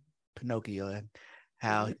Pinnocchio and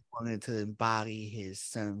how he wanted to embody his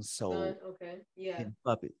son's soul in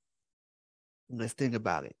puppet. Let's think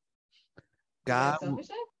about it. God,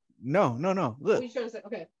 no. Look, what are you trying to say?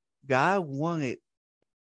 Okay. God wanted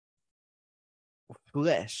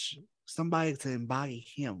flesh, somebody to embody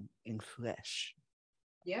him in flesh.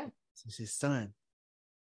 Yeah, it's his son,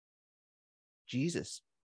 Jesus,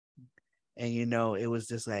 and it was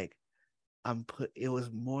just like it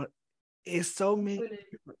was more. It's so many.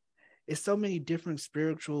 It's so many different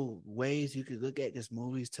spiritual ways you could look at these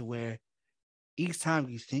movies to where each time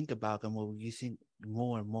you think about the movie, you think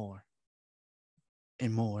more and more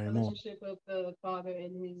and more and more. Relationship of the father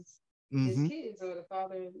and his kids, or the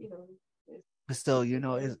father, But still,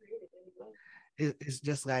 it's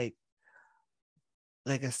just like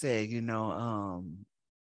I said,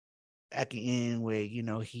 at the end where he's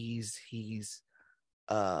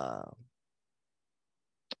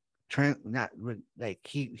not like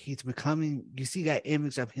he's becoming. You see that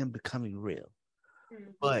image of him becoming real,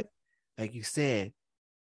 but like you said,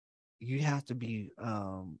 you have to be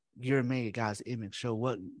you're made in God's image. So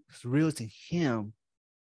what's real to him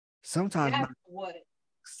sometimes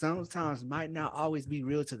might not always be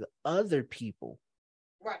real to the other people.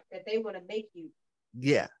 Right, that they want to make you.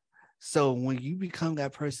 Yeah. So when you become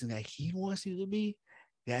that person that he wants you to be,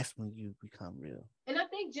 that's when you become real. And I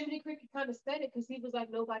think Jiminy Cricket kind of said it because he was like,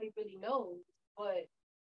 nobody really knows, but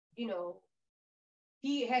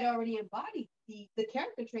he had already embodied the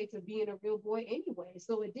character traits of being a real boy anyway.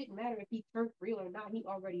 So it didn't matter if he turned real or not. He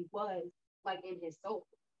already was, like, in his soul.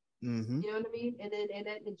 Mm-hmm. You know what I mean? And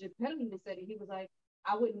then Geppetto even said it. He was like,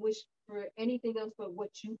 I wouldn't wish for anything else but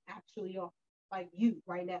what you actually are, like you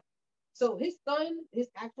right now. So his son, his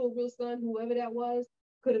actual real son, whoever that was,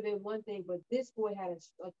 could have been one thing, but this boy had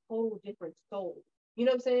a total different soul. You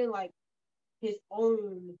know what I'm saying? Like, his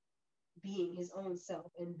own being, his own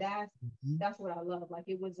self, and that's what I love. Like,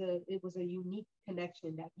 it was a unique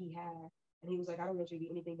connection that he had, and he was like, I don't want you to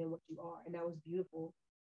be anything than what you are, and that was beautiful.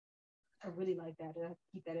 I really like that, and I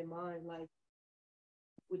keep that in mind. Like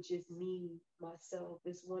with just me, myself.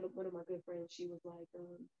 This one of my good friends. She was like,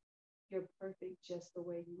 "You're perfect just the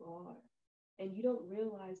way you are," and you don't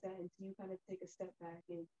realize that until you kind of take a step back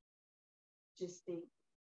and just think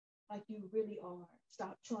like you really are.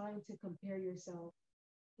 Stop trying to compare yourself,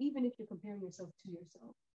 even if you're comparing yourself to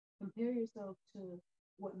yourself. Compare yourself to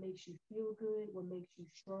what makes you feel good, what makes you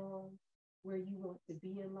strong, where you want to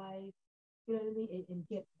be in life. You know what I mean? And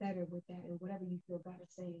get better with that and whatever you feel God is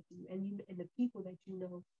saying to you. And the people that you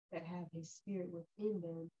know that have his spirit within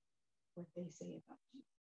them, what they say about you.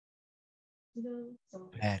 You know? So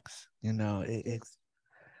Facts. It's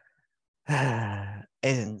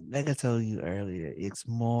and like I told you earlier, it's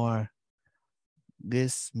more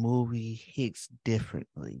this movie hits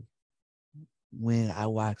differently when I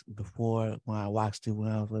watched it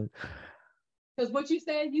when I was like, because what you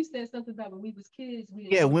said something about when we was kids, we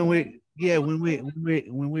didn't yeah, know no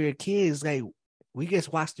better. when we were kids, like we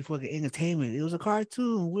just watched it for the entertainment. It was a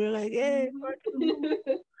cartoon. We are like, yeah, cartoon.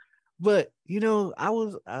 But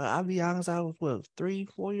I'll be honest, I was what 3,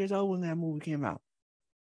 4 years old when that movie came out.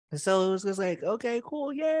 And so it was just like, okay,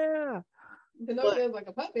 cool, yeah. Pinocchio was like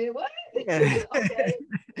a puppet. What? Yeah.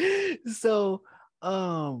 Okay. So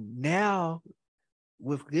now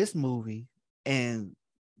with this movie and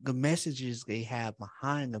the messages they have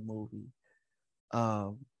behind the movie,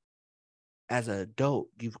 um, as an adult,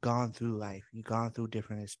 you've gone through life, you've gone through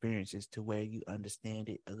different experiences to where you understand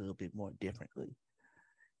it a little bit more differently.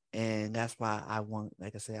 And that's why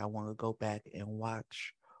like I said, I want to go back and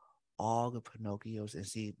watch all the Pinocchios and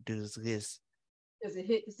see Does it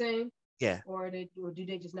hit the same? yeah, Or do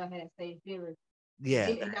they just not have that same feeling? yeah.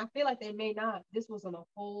 And I feel like they may not. This was on a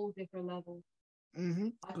whole different level. Mm-hmm.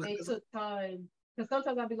 Like they took time. Because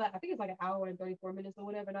sometimes I'll be like, I think it's like an hour and 34 minutes or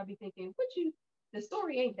whatever. And I'll be thinking, the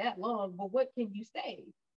story ain't that long, but what can you say?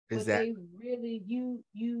 But they Exactly. really,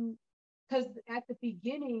 because at the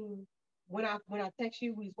beginning, when I text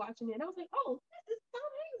you, we was watching it, and I was like, oh, this is Tom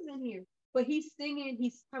Hanks in here. But he's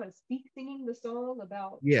kind of speak singing the song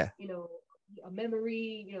about, Yeah. you know, a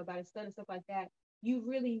memory, about his son and stuff like that. You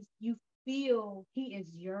feel he is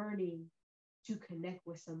yearning to connect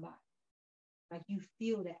with somebody. Like you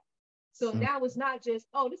feel that. So Mm, now it's not just,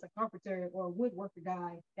 oh, this is a carpenter or a woodworker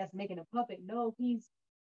guy that's making a puppet. No, he's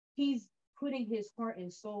putting his heart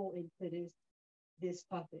and soul into this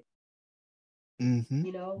puppet, mm-hmm.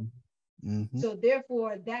 you know? Mm-hmm. So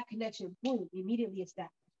therefore that connection, boom, immediately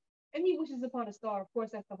established. And he wishes upon a star. Of course,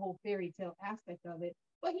 that's the whole fairy tale aspect of it.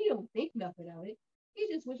 But he don't think nothing of it. He's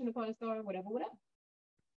just wishing upon a star, whatever, whatever.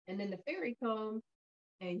 And then the fairy comes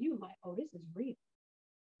and you like, oh, this is real.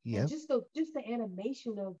 And Yep. just the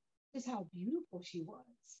animation of just how beautiful she was.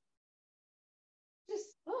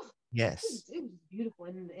 Just Yes. it was beautiful.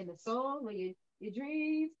 And the song when your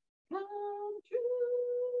dreams come true,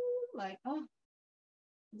 like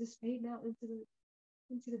just fading out into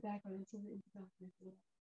the background, into darkness. It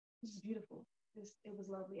was beautiful. It was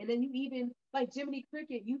lovely. And then you even like Jiminy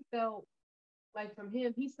Cricket, you felt like from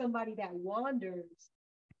him, he's somebody that wanders.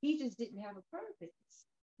 He just didn't have a purpose.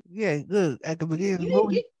 Yeah. Look, at the beginning of You the didn't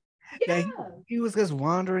movie, get like yeah. he was just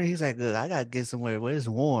wandering. He's like, look, I gotta get somewhere where it's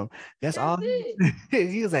warm. That's That's all. it.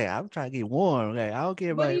 He was like, I'm trying to get warm. Like I don't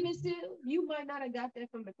care But about. even still, you might not have got that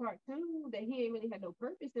from the cartoon that he ain't really had no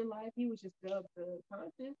purpose in life. He was just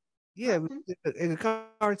subconscious. Yeah, Conscious. in the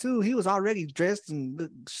cartoon, he was already dressed and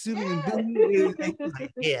shooting and doing. He was Yeah.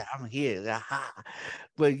 like, "Yeah, I'm here." Aha.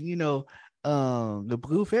 But the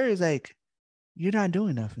blue fairy is like, "You're not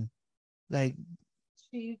doing nothing." Like,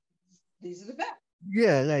 she, these are the facts.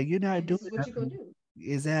 yeah, like you're not And doing this is what you're gonna nothing.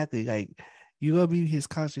 do. Exactly. Like you're gonna be his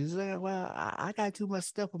conscience. He's like, well, I got too much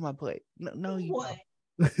stuff on my plate. No, no, you What?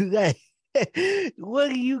 don't. Like, what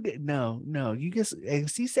do you get? No, no, you just. And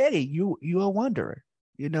she said it. You're a wanderer.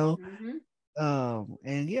 You know. Mm-hmm.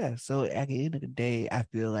 And yeah, so at the end of the day, I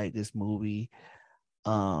feel like this movie,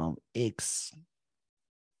 it's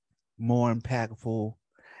more impactful.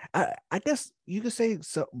 I guess you could say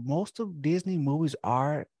so most of Disney movies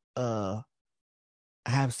are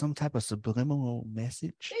have some type of subliminal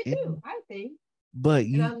message They in do, them, I think. but And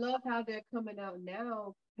you I love how they're coming out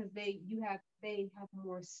now because they have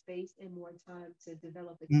more space and more time to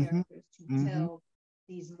develop the mm-hmm, characters to mm-hmm, tell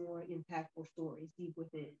these more impactful stories deep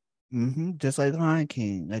within. mm-hmm, just like Lion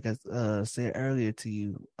King, like I said earlier to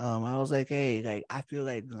you. I was like, hey, like I feel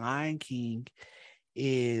like Lion King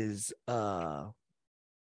is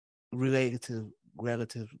related to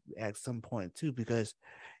relative at some point too, because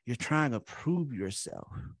you're trying to prove yourself,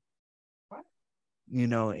 Right?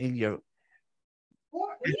 in your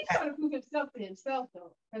Or he's trying to prove himself to himself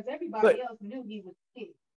though, because but everybody else knew he was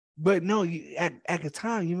king. But no, at the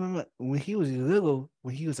time, you remember when he was little,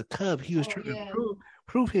 when he was a cub, he was trying to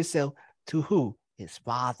prove himself to who? His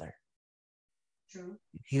father. True.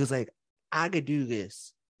 He was like, I could do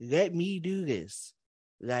this. Let me do this.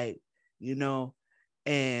 Like,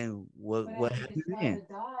 and what after his happened father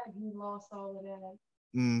died, he lost all of that.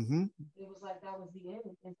 Mm-hmm. It was like that was the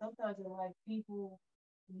end. And sometimes in life, people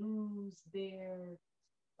lose their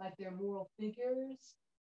moral figures,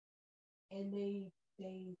 and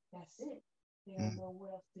that's it. They don't know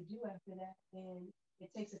what else to do after that. And it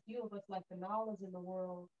takes a few of us, like the knowledge in the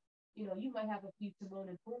world. You might have a few Timon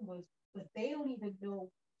and Pumbas, but they don't even know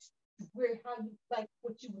how you like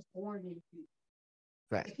what you was born into.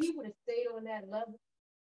 Right. If he would have stayed on that level,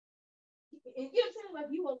 and you know what I'm saying? Like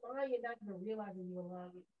you were lying, not even realizing you were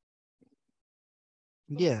lying.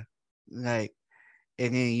 Yeah. Like,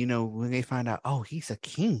 and then, when they find out, oh, he's a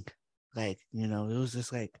king, like, it was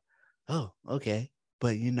just like, oh, okay.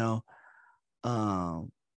 But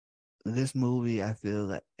this movie, I feel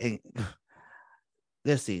like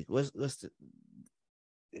let's see,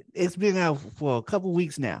 it's been out for a couple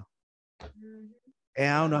weeks now. Mm-hmm. And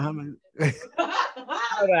I don't know how many I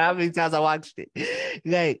don't know how many times I watched it.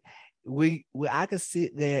 Like I could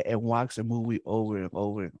sit there and watch a movie over and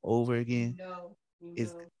over and over again.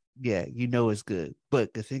 It's it's good.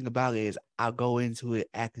 But the thing about it is I'll go into it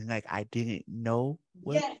acting like I didn't know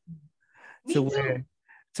what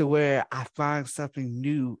to where I find something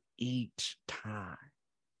new each time.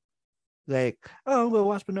 Like, oh, I'm gonna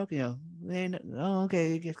watch Pinnocchio. And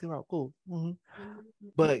okay, it gets out cool. Mm-hmm.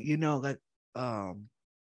 But like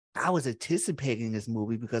I was anticipating this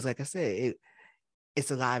movie because, like I said,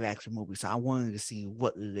 it's a live action movie, so I wanted to see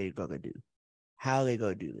what they're gonna do, how they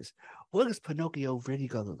gonna do this. What is Pinnocchio really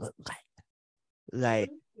gonna look like? Like,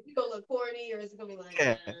 is it gonna look corny, or is it gonna be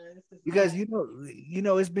like? Because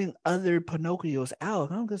it's been other Pinocchios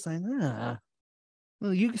out. I'm just like,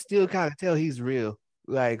 well, you can still kind of tell he's real,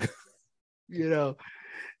 like,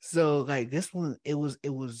 So like this one, it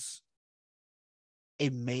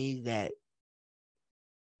made that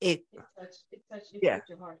it touched your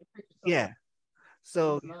heart, it pricked your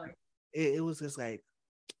soul. So it was just like,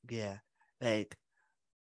 like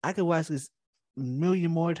I could watch this a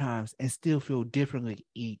million more times and still feel differently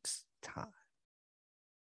each time.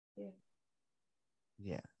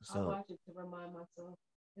 Yeah. So I watch it to remind myself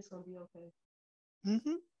it's gonna be okay.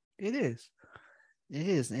 Mm-hmm. It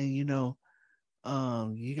is, and you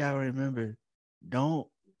gotta remember, don't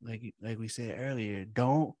like we said earlier,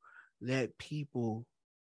 don't let people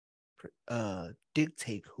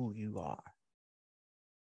dictate who you are.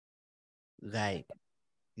 Like,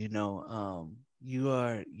 you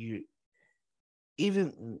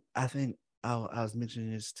even I think I was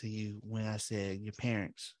mentioning this to you when I said your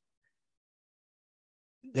parents.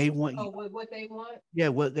 They want you. What they want? Yeah,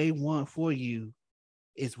 what they want for you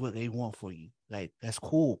is what they want for you. Like, that's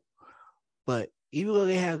cool. But even though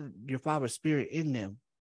they have your father's spirit in them,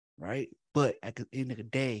 right? But at the end of the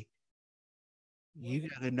day, you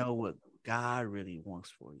gotta know what God really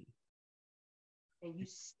wants for you. And you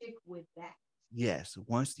stick with that. Yes.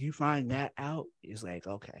 Once you find that out, it's like,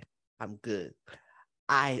 okay, I'm good.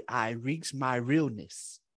 I reached my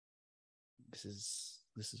realness. This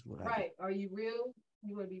is what I do. Are you real?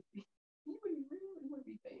 You wanna be real, you wanna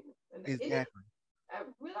be famous. And exactly. I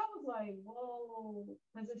was like, whoa,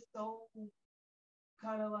 because it's so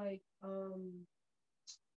kind of like the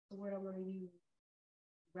word I'm gonna use,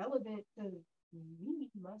 relevant to me,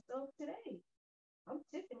 myself today. I'm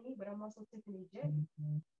Tiffany, but I'm also Tiffany Jaye.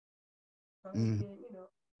 Mm-hmm.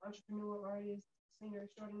 Entrepreneur, artist, singer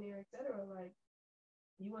extraordinaire, etc. Like,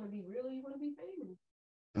 you want to be real, or you want to be famous?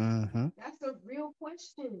 Mm-hmm. That's a real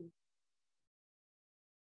question.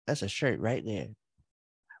 That's a shirt right there.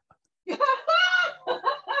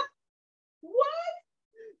 What?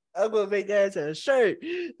 I'm gonna make that into a shirt.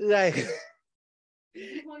 Like,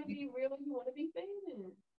 you want to be real, you want to be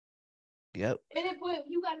famous. Yep. But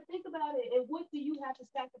you got to think about it. And what do you have to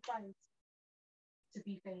sacrifice to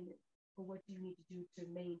be famous? Or what do you need to do to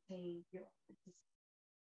maintain your authenticity?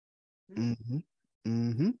 Mm-hmm.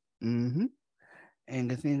 Mm-hmm. Mm-hmm. And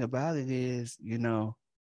the thing about it is,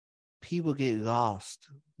 people get lost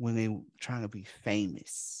when they trying to be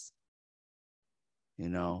famous.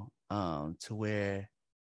 To where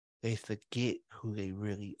they forget who they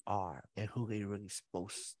really are and who they really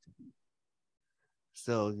supposed to be.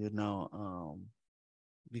 So,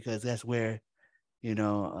 because that's where,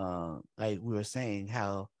 like we were saying,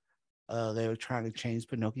 how they were trying to change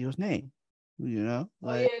Pinnocchio's name.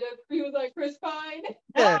 Like, he was like Chris Pine.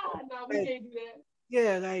 Yeah, no, we can't do that.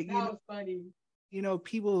 Yeah, like that was funny.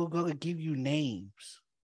 People are gonna give you names,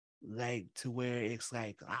 like to where it's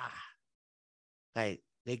like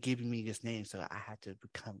they're giving me this name, so I have to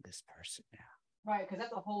become this person now. Right, because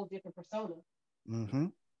that's a whole different persona. Mm-hmm.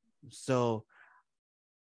 So,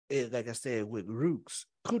 like I said, with Rooks,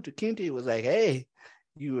 Kunta Kinte was like, "Hey,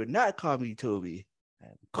 you would not call me Toby,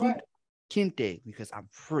 Kunta Kinte, because I'm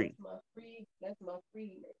free. That's my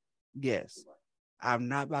free. Yes, I'm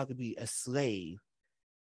not about to be a slave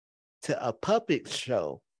to a puppet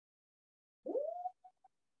show,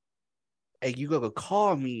 and you're gonna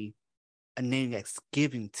call me a name that's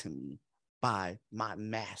given to me by my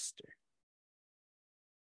master."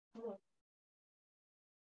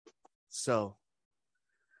 So,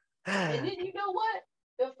 and then you know what?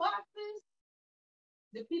 The Foxes,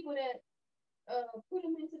 the people that put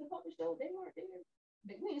them into the puppet show, they weren't there.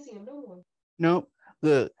 We didn't see them no more. Nope.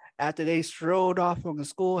 Look, after they strolled off from the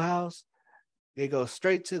schoolhouse, they go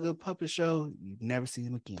straight to the puppet show. You never see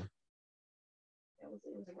them again. It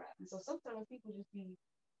was a wrap. And so sometimes people just be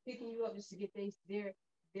picking you up just to get their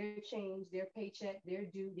change, their paycheck, their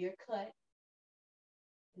due, their cut.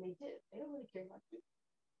 And they did. They don't really care about you.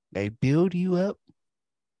 They build you up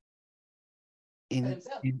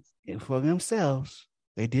for themselves.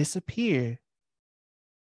 They disappear,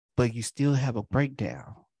 but you still have a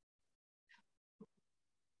breakdown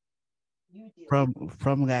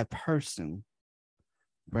from that person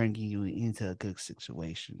bringing you into a good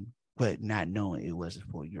situation, but not knowing it wasn't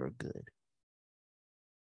for your good.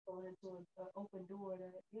 Going into an open door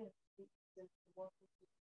that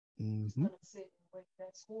Mm-hmm. Kind of sit and wait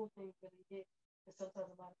that school thing really did. And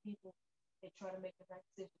sometimes a lot of people they try to make the right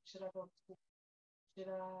decision. Should I go to school?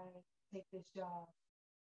 Should I take this job?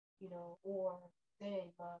 You know, or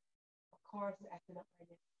dang, my car's acting up right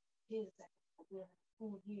now. Kids acting up. We don't have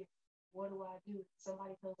food here. What do I do?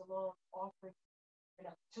 Somebody comes along offering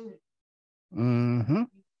an opportunity. Mm-hmm.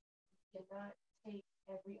 You cannot take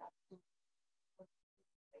every opportunity.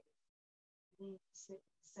 You need to sit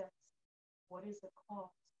and assess what is the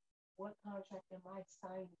cost. What contract am I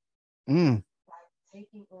signing by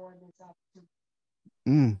taking on this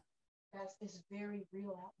opportunity? It's very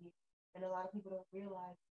real out here. And a lot of people don't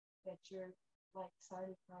realize that you're like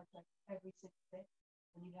signing contracts every single day.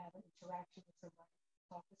 When you have an interaction with somebody,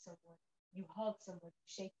 talk to someone, you hug someone, you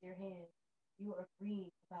shake their hand, you are agreeing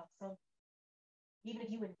about something. Even if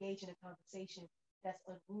you engage in a conversation that's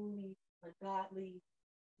unruly, ungodly,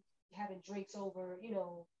 having drinks over,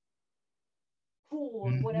 pool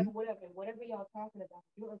or whatever y'all talking about,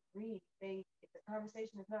 you're agreeing. If the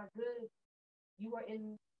conversation is not good, you are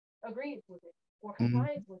in agreement with it or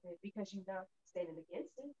compliance with it because you're not standing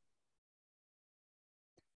against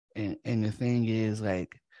it. And the thing is,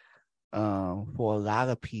 like, for a lot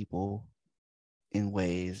of people, in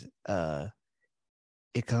ways,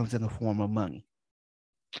 it comes in the form of money.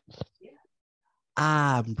 Yeah.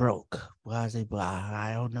 I'm broke. Blah, blah, blah.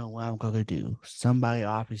 I don't know what I'm gonna do. Somebody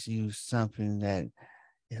offers you something that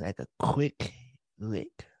is like a quick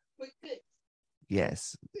lick. Quick fix.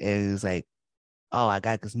 Yes. And it's like, oh, I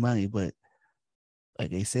got this money, but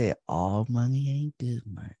like they said, all money ain't good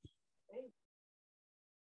money.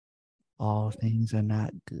 All things are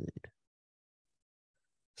not good.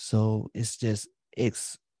 So it's just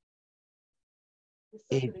it's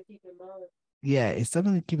something to keep in mind. Yeah, it's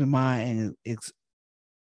something to keep in mind, and it's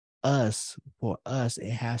for us,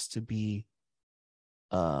 it has to be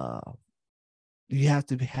you have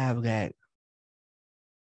to have that.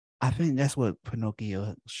 I think that's what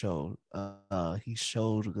Pinnocchio showed. He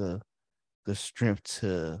showed the strength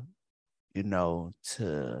to,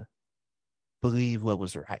 to believe what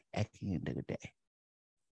was right at the end of the day.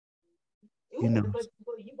 But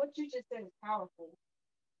what you just said is powerful,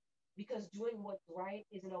 because doing what's right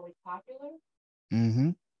isn't always popular.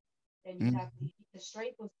 Mm-hmm. And you have the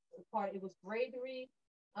strength was part. It was bravery,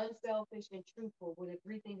 unselfish, and truthful were the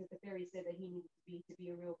three things that the fairy said that he needed to be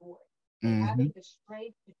a real boy. But having the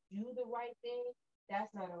strength to do the right thing,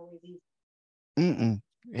 that's not always easy. And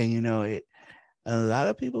a lot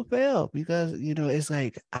of people fail because it's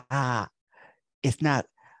like it's not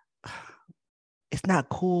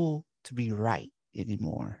cool to be right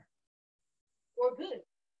anymore. Or good.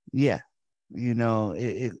 Yeah,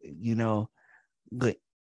 good.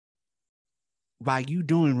 By you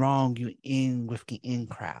doing wrong, you in with the in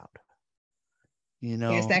crowd.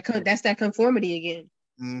 That's that conformity again.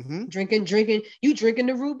 Mm-hmm. Drinking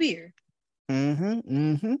the root beer.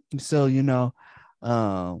 So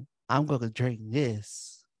I'm gonna drink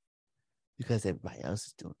this because everybody else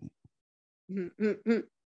is doing it.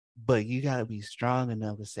 But you gotta be strong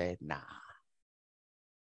enough to say, nah,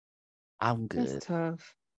 I'm good. That's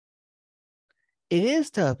tough. It is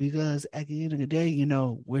tough because at the end of the day,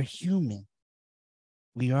 we're human.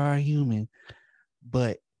 We are human,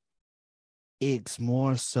 but it's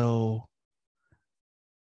more so,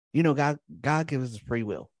 God gives us free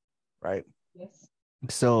will, right? Yes.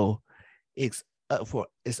 So it's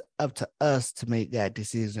up to us to make that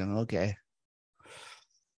decision. Okay.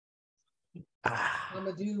 I'm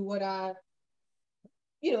gonna do what I,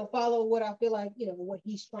 follow what I feel like, what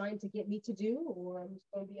he's trying to get me to do, or I'm just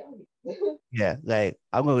gonna be out here. Yeah, like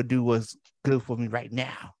I'm gonna do what's good for me right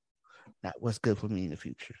now, not what's good for me in the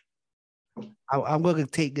future. I'm gonna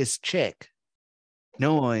take this check,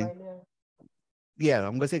 knowing, right now. yeah,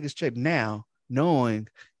 I'm gonna take this check now, knowing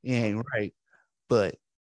it ain't right, but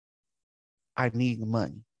I need the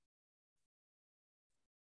money.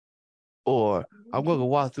 Or I'm gonna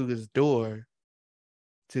walk through this door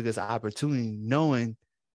to this opportunity, knowing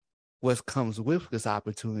what comes with this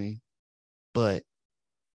opportunity, but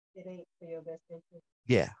It ain't for your best interest.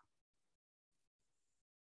 yeah,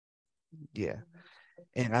 yeah.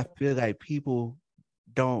 And I feel like people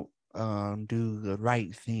don't do the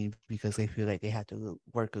right thing because they feel like they have to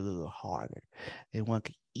work a little harder. They want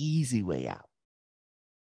the easy way out.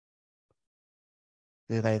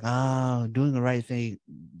 They're like, doing the right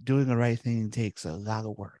thing takes a lot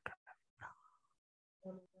of work.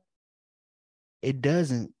 It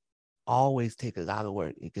doesn't always take a lot of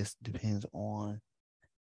work. It just depends on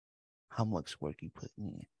how much work you put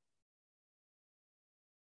in.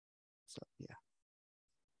 So yeah.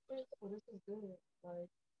 Well, this is good. Like,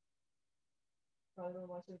 probably gonna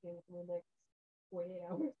watch it again for the next 48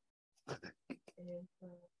 hours.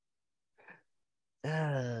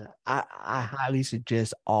 And I highly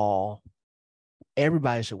suggest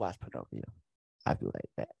everybody should watch Pinocchio. I feel like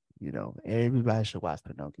that. Everybody should watch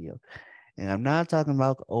Pinocchio. And I'm not talking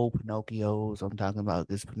about old Pinocchios. I'm talking about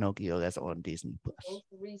this Pinocchio that's on Disney the Plus. most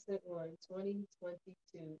recent one,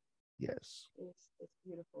 2022. Yes. It's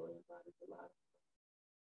beautiful. And a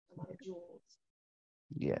lot of jewels.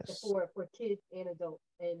 Yes. For kids and adults.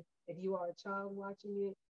 And if you are a child watching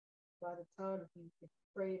it, by the time if you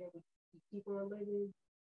pray that you keep on living,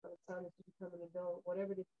 by the time that you become an adult,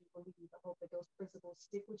 whatever it is you believe, I hope that those principles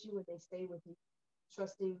stick with you and they stay with you.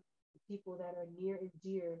 Trusting the people that are near and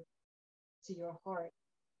dear to your heart,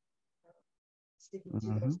 sticking to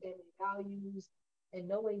those family values, and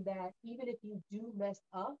knowing that even if you do mess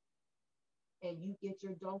up and you get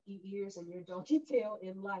your donkey ears and your donkey tail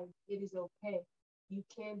in life, it is okay. You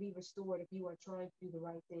can be restored if you are trying to do the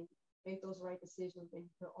right thing, make those right decisions, and you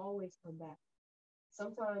can always come back.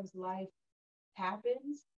 Sometimes life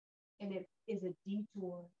happens and it is a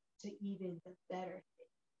detour to even the better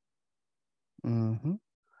thing. Mm-hmm.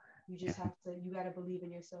 You just have to, you got to believe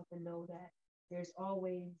in yourself and know that there's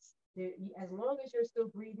always, there, as long as you're still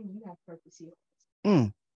breathing, you have purpose here.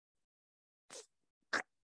 Mm.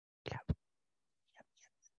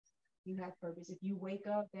 You have purpose. If you wake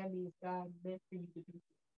up, that means God meant for you to be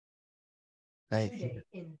here. Today,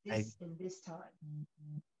 in this time.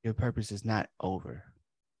 Your purpose is not over.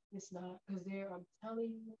 It's not, because I'm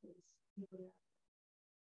telling you, there's people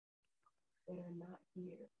that are not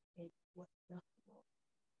here and what nothing wrong.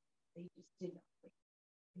 They just did not wake.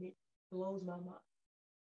 And it blows my mind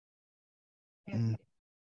every day.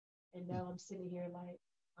 And now I'm sitting here like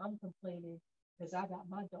I'm complaining because I got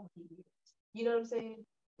my donkey ears. You know what I'm saying?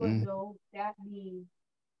 But no, that means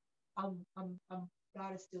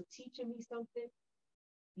God is still teaching me something.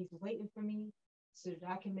 He's waiting for me so that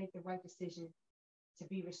I can make the right decision to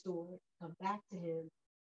be restored, come back to him,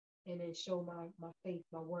 and then show my faith,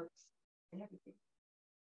 my works, and everything.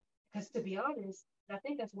 Because to be honest, I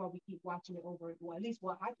think that's why we keep watching it over, well, at least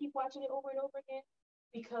why I keep watching it over and over again,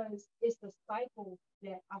 because it's the cycle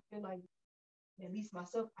that I feel like, at least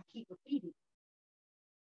myself, I keep repeating.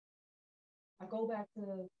 I go back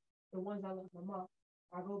to the ones I love, my mom.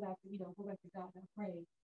 I go back to, go back to God and I pray.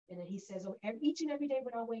 And then he says, each and every day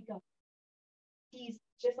when I wake up, he's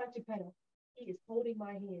just like Geppetto. He is holding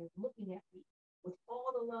my hand, looking at me with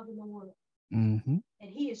all the love in the world. Mm-hmm. And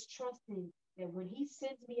he is trusting that when he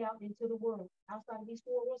sends me out into the world, outside of these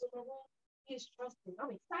four walls of my home, he is trusting.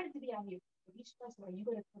 I'm excited to be out here, but he's trusting, are you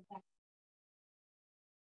going to come back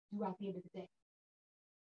throughout the end of the day?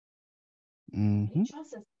 Mm-hmm. He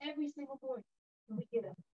trusts us every single morning when we get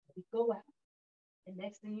up, we go out, and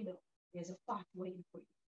next thing you know, there's a fox waiting for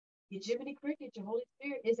you. Your Jiminy Cricket, your Holy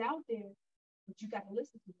Spirit is out there, but you got to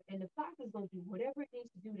listen to it. And the fox is going to do whatever it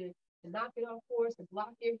needs to do to knock it off course, to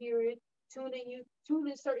block your hearing, tuning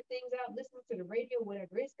certain things out, listening to the radio,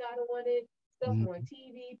 whatever it's got on it, stuff on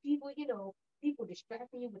TV, people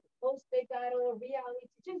distracting you with the posts they got on,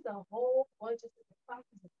 reality, just a whole bunch of the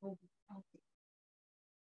foxes are going to be out there.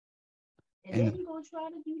 And then you're going to try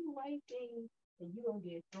to do the right thing, and you're going to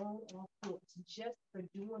get thrown off course just for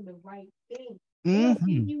doing the right thing. It don't Mm-hmm.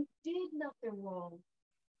 mean you did nothing wrong.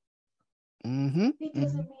 Mm-hmm. It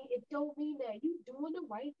doesn't mean, it don't mean that you doing the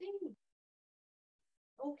right thing.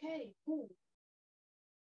 Okay, cool.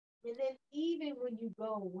 And then even when you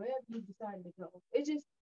go, wherever you decide to go, it just,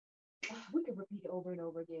 we can repeat it over and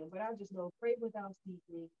over again, but I just know, pray without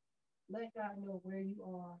ceasing. Let God know where you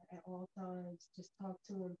are at all times. Just talk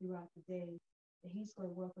to him throughout the day. And he's going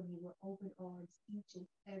to welcome you with open arms each and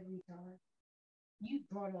every time. You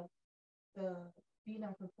brought up the be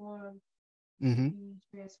not conformed, be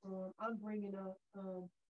transformed. I'm bringing up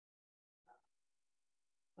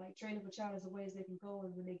like training for child as a way as they can go,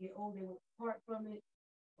 and when they get old, they won't depart from it.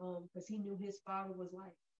 Because he knew his father was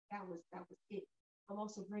like that was it. I'm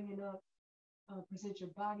also bringing up present your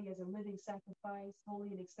body as a living sacrifice,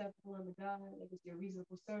 holy and acceptable unto God. It was your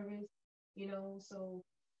reasonable service, you know. So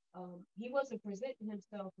he wasn't presenting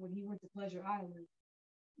himself when he went to Pleasure Island.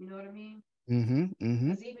 You know what I mean?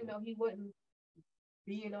 Because even though he wasn't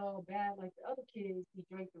being all bad like the other kids, he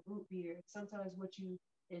drank the root beer. Sometimes what you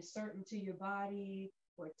insert into your body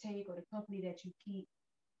or take, or the company that you keep,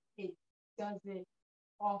 it doesn't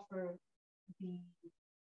offer the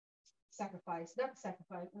sacrifice, not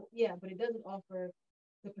sacrifice, well, yeah, but it doesn't offer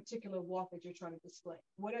the particular walk that you're trying to display,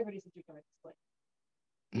 whatever it is that you're trying to display,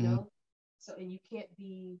 you know? So, and you can't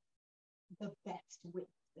be the best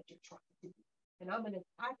witness that you're trying to do. And I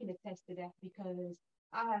can attest to that because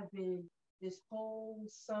I have been this whole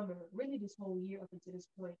summer, really this whole year up until this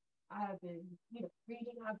point, I have been,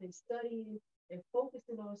 reading, I've been studying and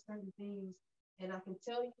focusing on certain things. And I can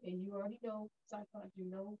tell you, and you already know, Cyclops, you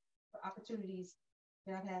know, the opportunities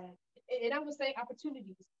that I've had. And I would say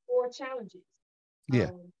opportunities or challenges. Yeah.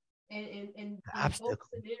 And both Obstacle.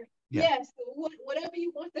 scenarios. Yeah. Yes, whatever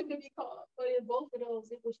you want them to be called. But in both of those,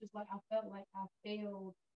 it was just like I felt like I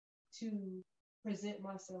failed to present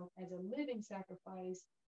myself as a living sacrifice,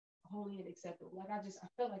 holy and acceptable. Like I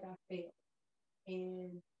felt like I failed.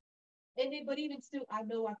 But even still, I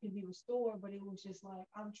know I can be restored, but it was just like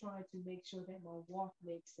I'm trying to make sure that my walk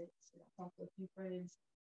makes sense. And I talked to a few friends,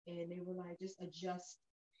 and they were like, just adjust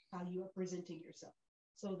how you are presenting yourself,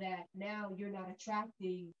 so that now you're not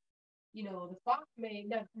attracting, the fox may.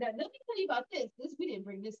 Now, let me tell you about this. We didn't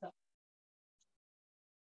bring this up.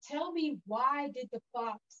 Tell me, why did the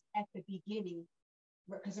fox at the beginning?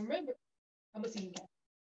 Because remember, I'm gonna see you guys.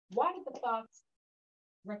 Why did the fox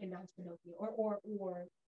recognize Pinocchio, or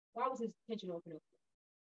why was his attention on Pinocchio?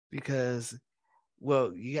 Because,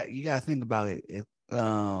 well, you got to think about it.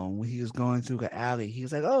 When he was going through the alley, he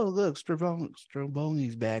was like, "Oh, look,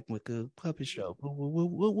 Stromboni's back with the puppet show." Woo, woo, woo,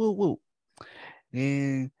 woo, woo, woo.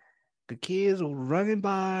 And the kids were running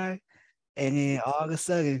by, and then all of a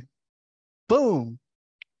sudden, boom,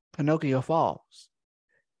 Pinocchio falls.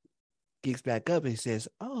 Gets back up and says,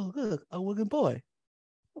 "Oh, look, a wooden boy."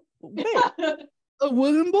 Wait, a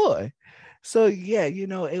wooden boy. So yeah,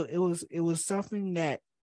 it was something that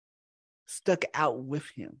stuck out with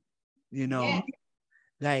him. Yeah.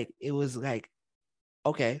 Like it was like,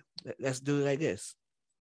 okay, let's do it like this.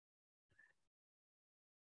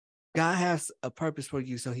 God has a purpose for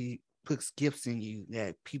you, so he puts gifts in you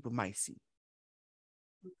that people might see.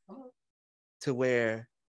 To where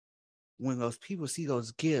when those people see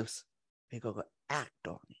those gifts, they go act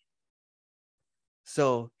on it.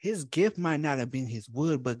 So his gift might not have been his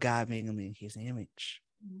wood, but God made him in his image.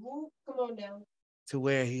 Come on now. To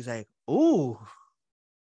where he's like, ooh,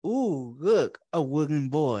 look, a wooden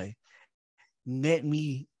boy. Let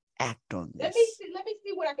me act on this. Let me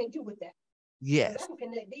see what I can do with that. Yes. I can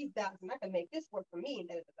connect these dots and I can make this work for me.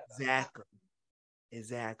 Exactly.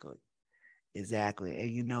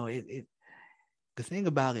 And it the thing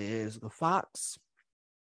about it is the fox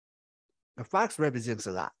represents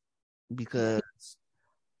a lot, because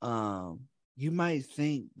you might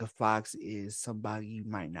think the fox is somebody you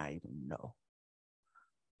might not even know.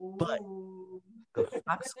 Ooh. But the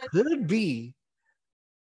fox could be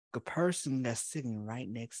the person that's sitting right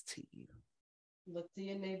next to you. Look to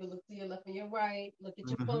your neighbor, look to your left and your right, look at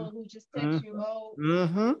your phone who just texted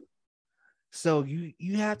you. So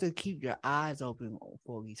you have to keep your eyes open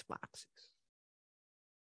for these foxes,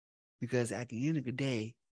 because at the end of the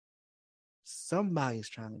day, somebody's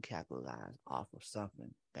trying to capitalize off of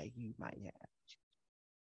something that you might have.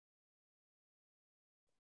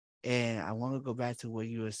 And I want to go back to what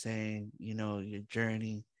you were saying, your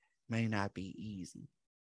journey may not be easy.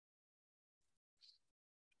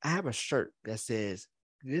 I have a shirt that says,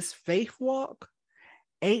 "This faith walk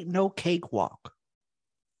ain't no cakewalk."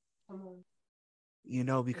 Because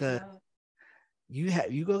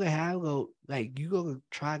you're gonna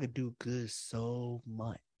try to do good so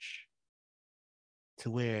much.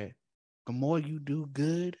 to where the more you do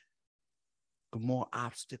good, the more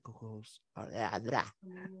obstacles the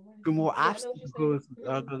more obstacles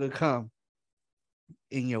are going to come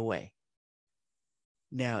in your way.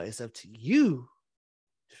 Now it's up to you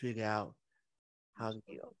to figure out how to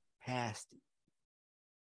get past it.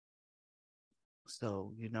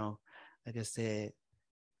 So, like I said,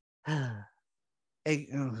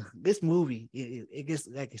 this movie, it gets,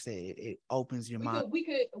 like I said, it opens your mind. We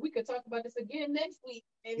could talk about this again next week.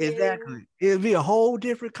 Exactly. It'll be a whole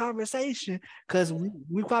different conversation because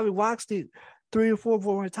we probably watched it 3 or 4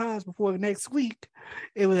 more times before next week.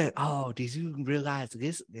 It was like, oh, did you realize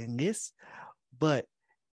this and this? But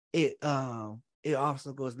it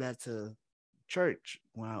also goes back to church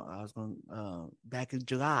when I was going back in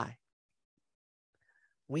July.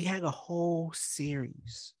 We had a whole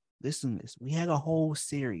series. Listen to this. We had a whole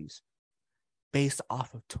series based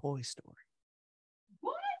off of Toy Story.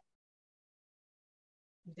 What?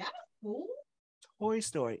 That's cool. Toy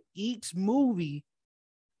Story. Each movie,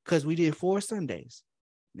 because we did 4 Sundays.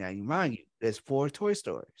 Now, you mind you, there's 4 Toy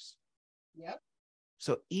Stories. Yep.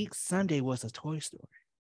 So each Sunday was a Toy Story.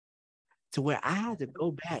 To where I had to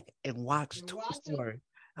go back and watch Toy Story.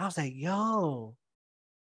 I was like, yo,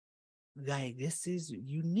 like, this is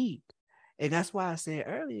unique. And that's why I said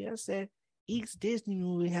earlier, I said, each Disney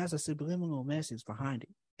movie has a subliminal message behind it.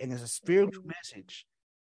 And it's a spiritual message.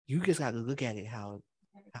 You just got to look at it how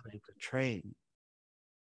they portray it.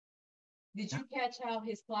 Did you catch how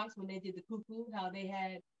his clocks, when they did the cuckoo, how they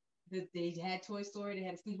had Toy Story, they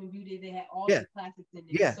had Sleeping Beauty, they had all the classics in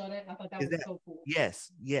there. You saw that? I thought that was so cool.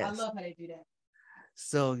 Yes. I love how they do that.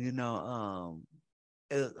 So,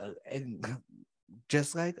 and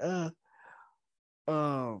just like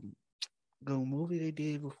the movie they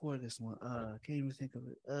did before this one, can't even think of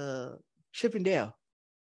it. Chip and Dale.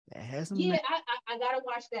 That has some I gotta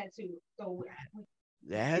watch that too. So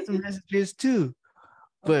that has some messages too.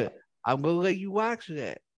 But I'm gonna let you watch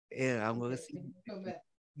that, and I'm gonna see. Come back.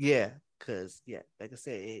 Yeah, because like I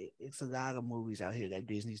said, it's a lot of movies out here that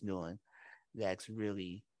Disney's doing that's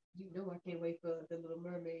really. I can't wait for The Little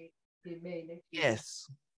Mermaid in May next year. Yes.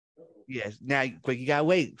 Yes. Now, but you gotta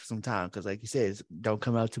wait some time because, like you said, it don't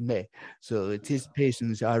come out to May, so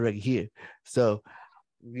anticipation is already here. So,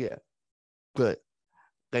 yeah. But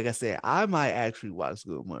like I said, I might actually watch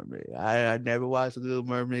Little Mermaid. I never watched Little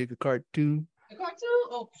Mermaid, the cartoon. The cartoon?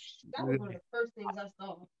 Oh, that was one of the first things I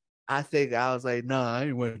saw. I think I was like, nah, I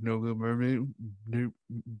ain't watching no Little Mermaid. Nope.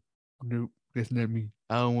 That's not me.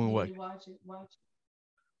 I don't want to watch it. Watch it.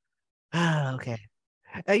 Ah, okay.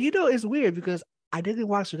 And it's weird because I didn't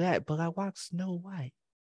watch that, but I watched Snow White.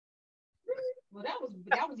 Well, that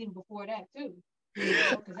was even before that too.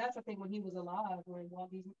 Because that's I think when he was alive, when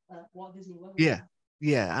Walt Disney was. Yeah.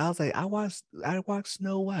 I was like, I watched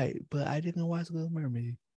Snow White, but I didn't watch Little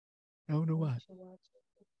Mermaid. I don't know why. Well,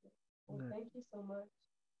 thank you so much.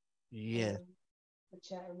 Yeah. For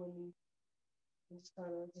chatting with me, and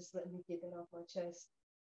just letting me get that off my chest,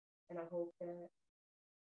 and I hope that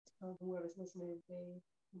whoever's listening, they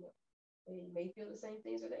may feel the same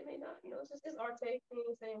things or they may not. It's our take.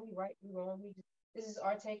 Saying we right, we wrong. This is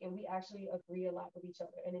our take, and we actually agree a lot with each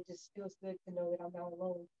other, and it just feels good to know that I'm not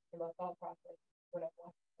alone in my thought process when I'm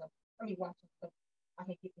watching stuff. I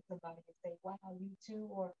can get to somebody and say, "Wow, you too,"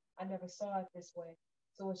 or "I never saw it this way."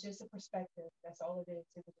 So it's just a perspective. That's all it is.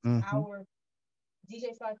 It's our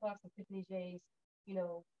DJ Cyclops and Tiffany Jaye's,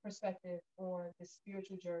 perspective on the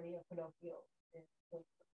spiritual journey of Pinnocchio. That's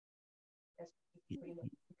pretty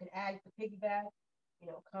much. You can add the piggyback,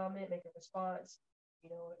 comment, make a response.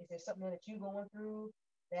 Is there something that you're going through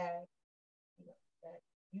that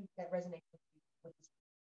that resonates with this?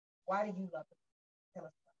 Why do you love it? Tell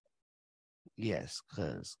us about it. Yes,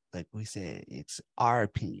 because like we said, it's our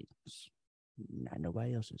opinions, not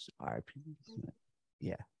nobody else's. Our opinions.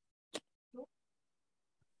 Yeah.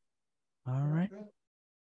 All right.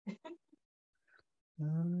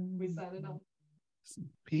 We signing off.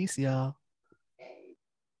 Peace, y'all.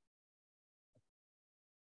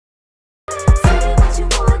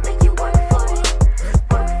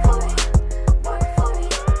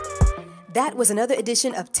 That was another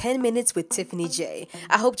edition of 10 Minutes with Tiffany Jaye.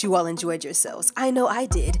 I hope you all enjoyed yourselves. I know I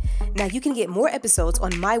did. Now you can get more episodes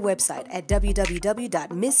on my website at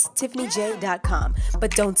www.misstiffanyjaye.com.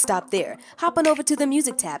 But don't stop there. Hop on over to the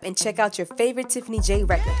music tab and check out your favorite Tiffany Jaye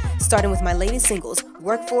record, starting with my latest singles,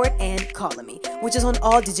 Work For It and Callin' Me, which is on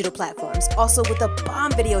all digital platforms. Also with a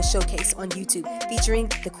bomb video showcase on YouTube featuring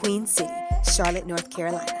the Queen City, Charlotte, North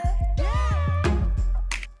Carolina.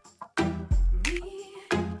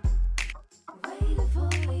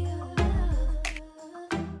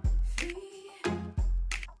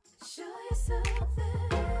 Yourself there.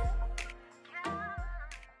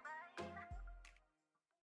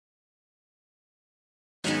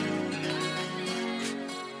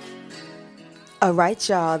 All right,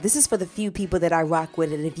 y'all. This is for the few people that I rock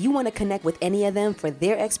with, and if you want to connect with any of them for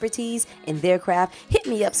their expertise in their craft, hit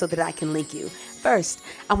me up so that I can link you. First,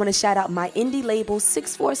 I want to shout out my indie label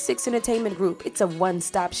 646 Entertainment Group. It's a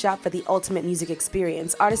one-stop shop for the ultimate music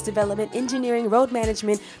experience, artist development, engineering, road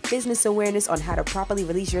management, business awareness on how to properly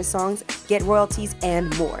release your songs, get royalties,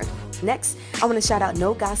 and more. Next, I want to shout out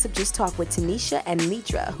No Gossip, Just Talk with Tanisha and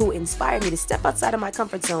Mitra, who inspired me to step outside of my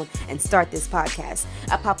comfort zone and start this podcast.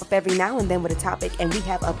 I pop up every now and then with a topic, and we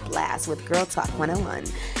have a blast with Girl Talk 101.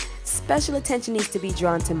 Special attention needs to be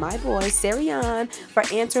drawn to my boy, Sarian, for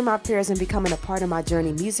answering my prayers and becoming a part of my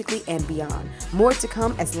journey musically and beyond. More to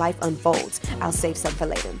come as life unfolds. I'll save some for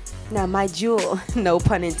later. Now, my jewel, no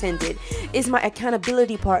pun intended, is my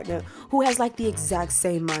accountability partner who has like the exact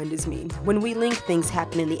same mind as me. When we link, things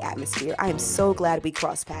happen in the atmosphere. I am so glad we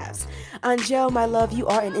crossed paths. Angel, my love, you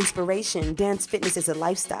are an inspiration. Dance fitness is a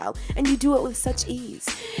lifestyle, and you do it with such ease.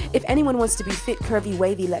 If anyone wants to be fit, curvy,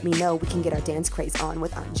 wavy, let me know. We can get our dance craze on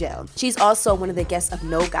with Angel. She's also one of the guests of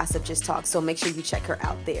No Gossip, Just Talk, so make sure you check her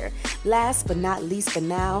out there. Last but not least for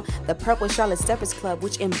now, the Purple Charlotte Steppers Club,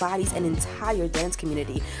 which embodies an entire dance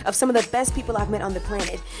community of some of the best people I've met on the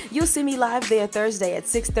planet. You'll see me live there Thursday at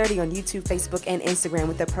 6:30 on YouTube, Facebook, and Instagram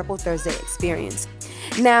with the Purple Thursday Experience.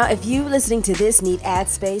 Now, if you listening to this need ad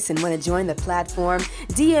space and want to join the platform,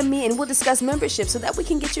 DM me and we'll discuss membership so that we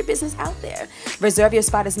can get your business out there. Reserve your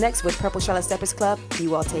spot is next with Purple Charlotte Steppers Club.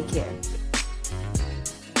 You all take care.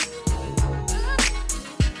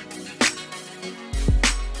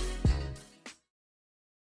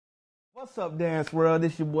 What's up, Dance World?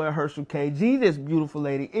 This your boy Herschel KG. This beautiful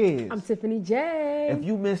lady is... I'm Tiffany Jaye. If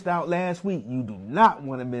you missed out last week, you do not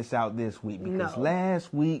want to miss out this week because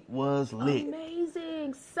last week was lit.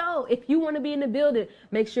 Amazing. So, if you want to be in the building,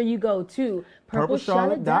 make sure you go to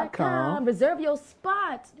purplecharlotte.com. Reserve your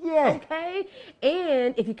spot. Yeah. Okay?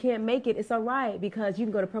 And if you can't make it, it's all right because you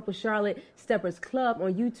can go to Purple Charlotte Steppers Club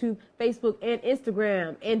on YouTube, Facebook, and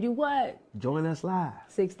Instagram. And do what? Join us live.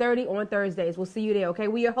 6:30 on Thursdays. We'll see you there, okay?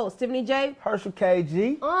 We your hosts, Tiffany Jaye. Herschel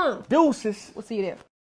KG. Uh. Deuces. We'll see you there.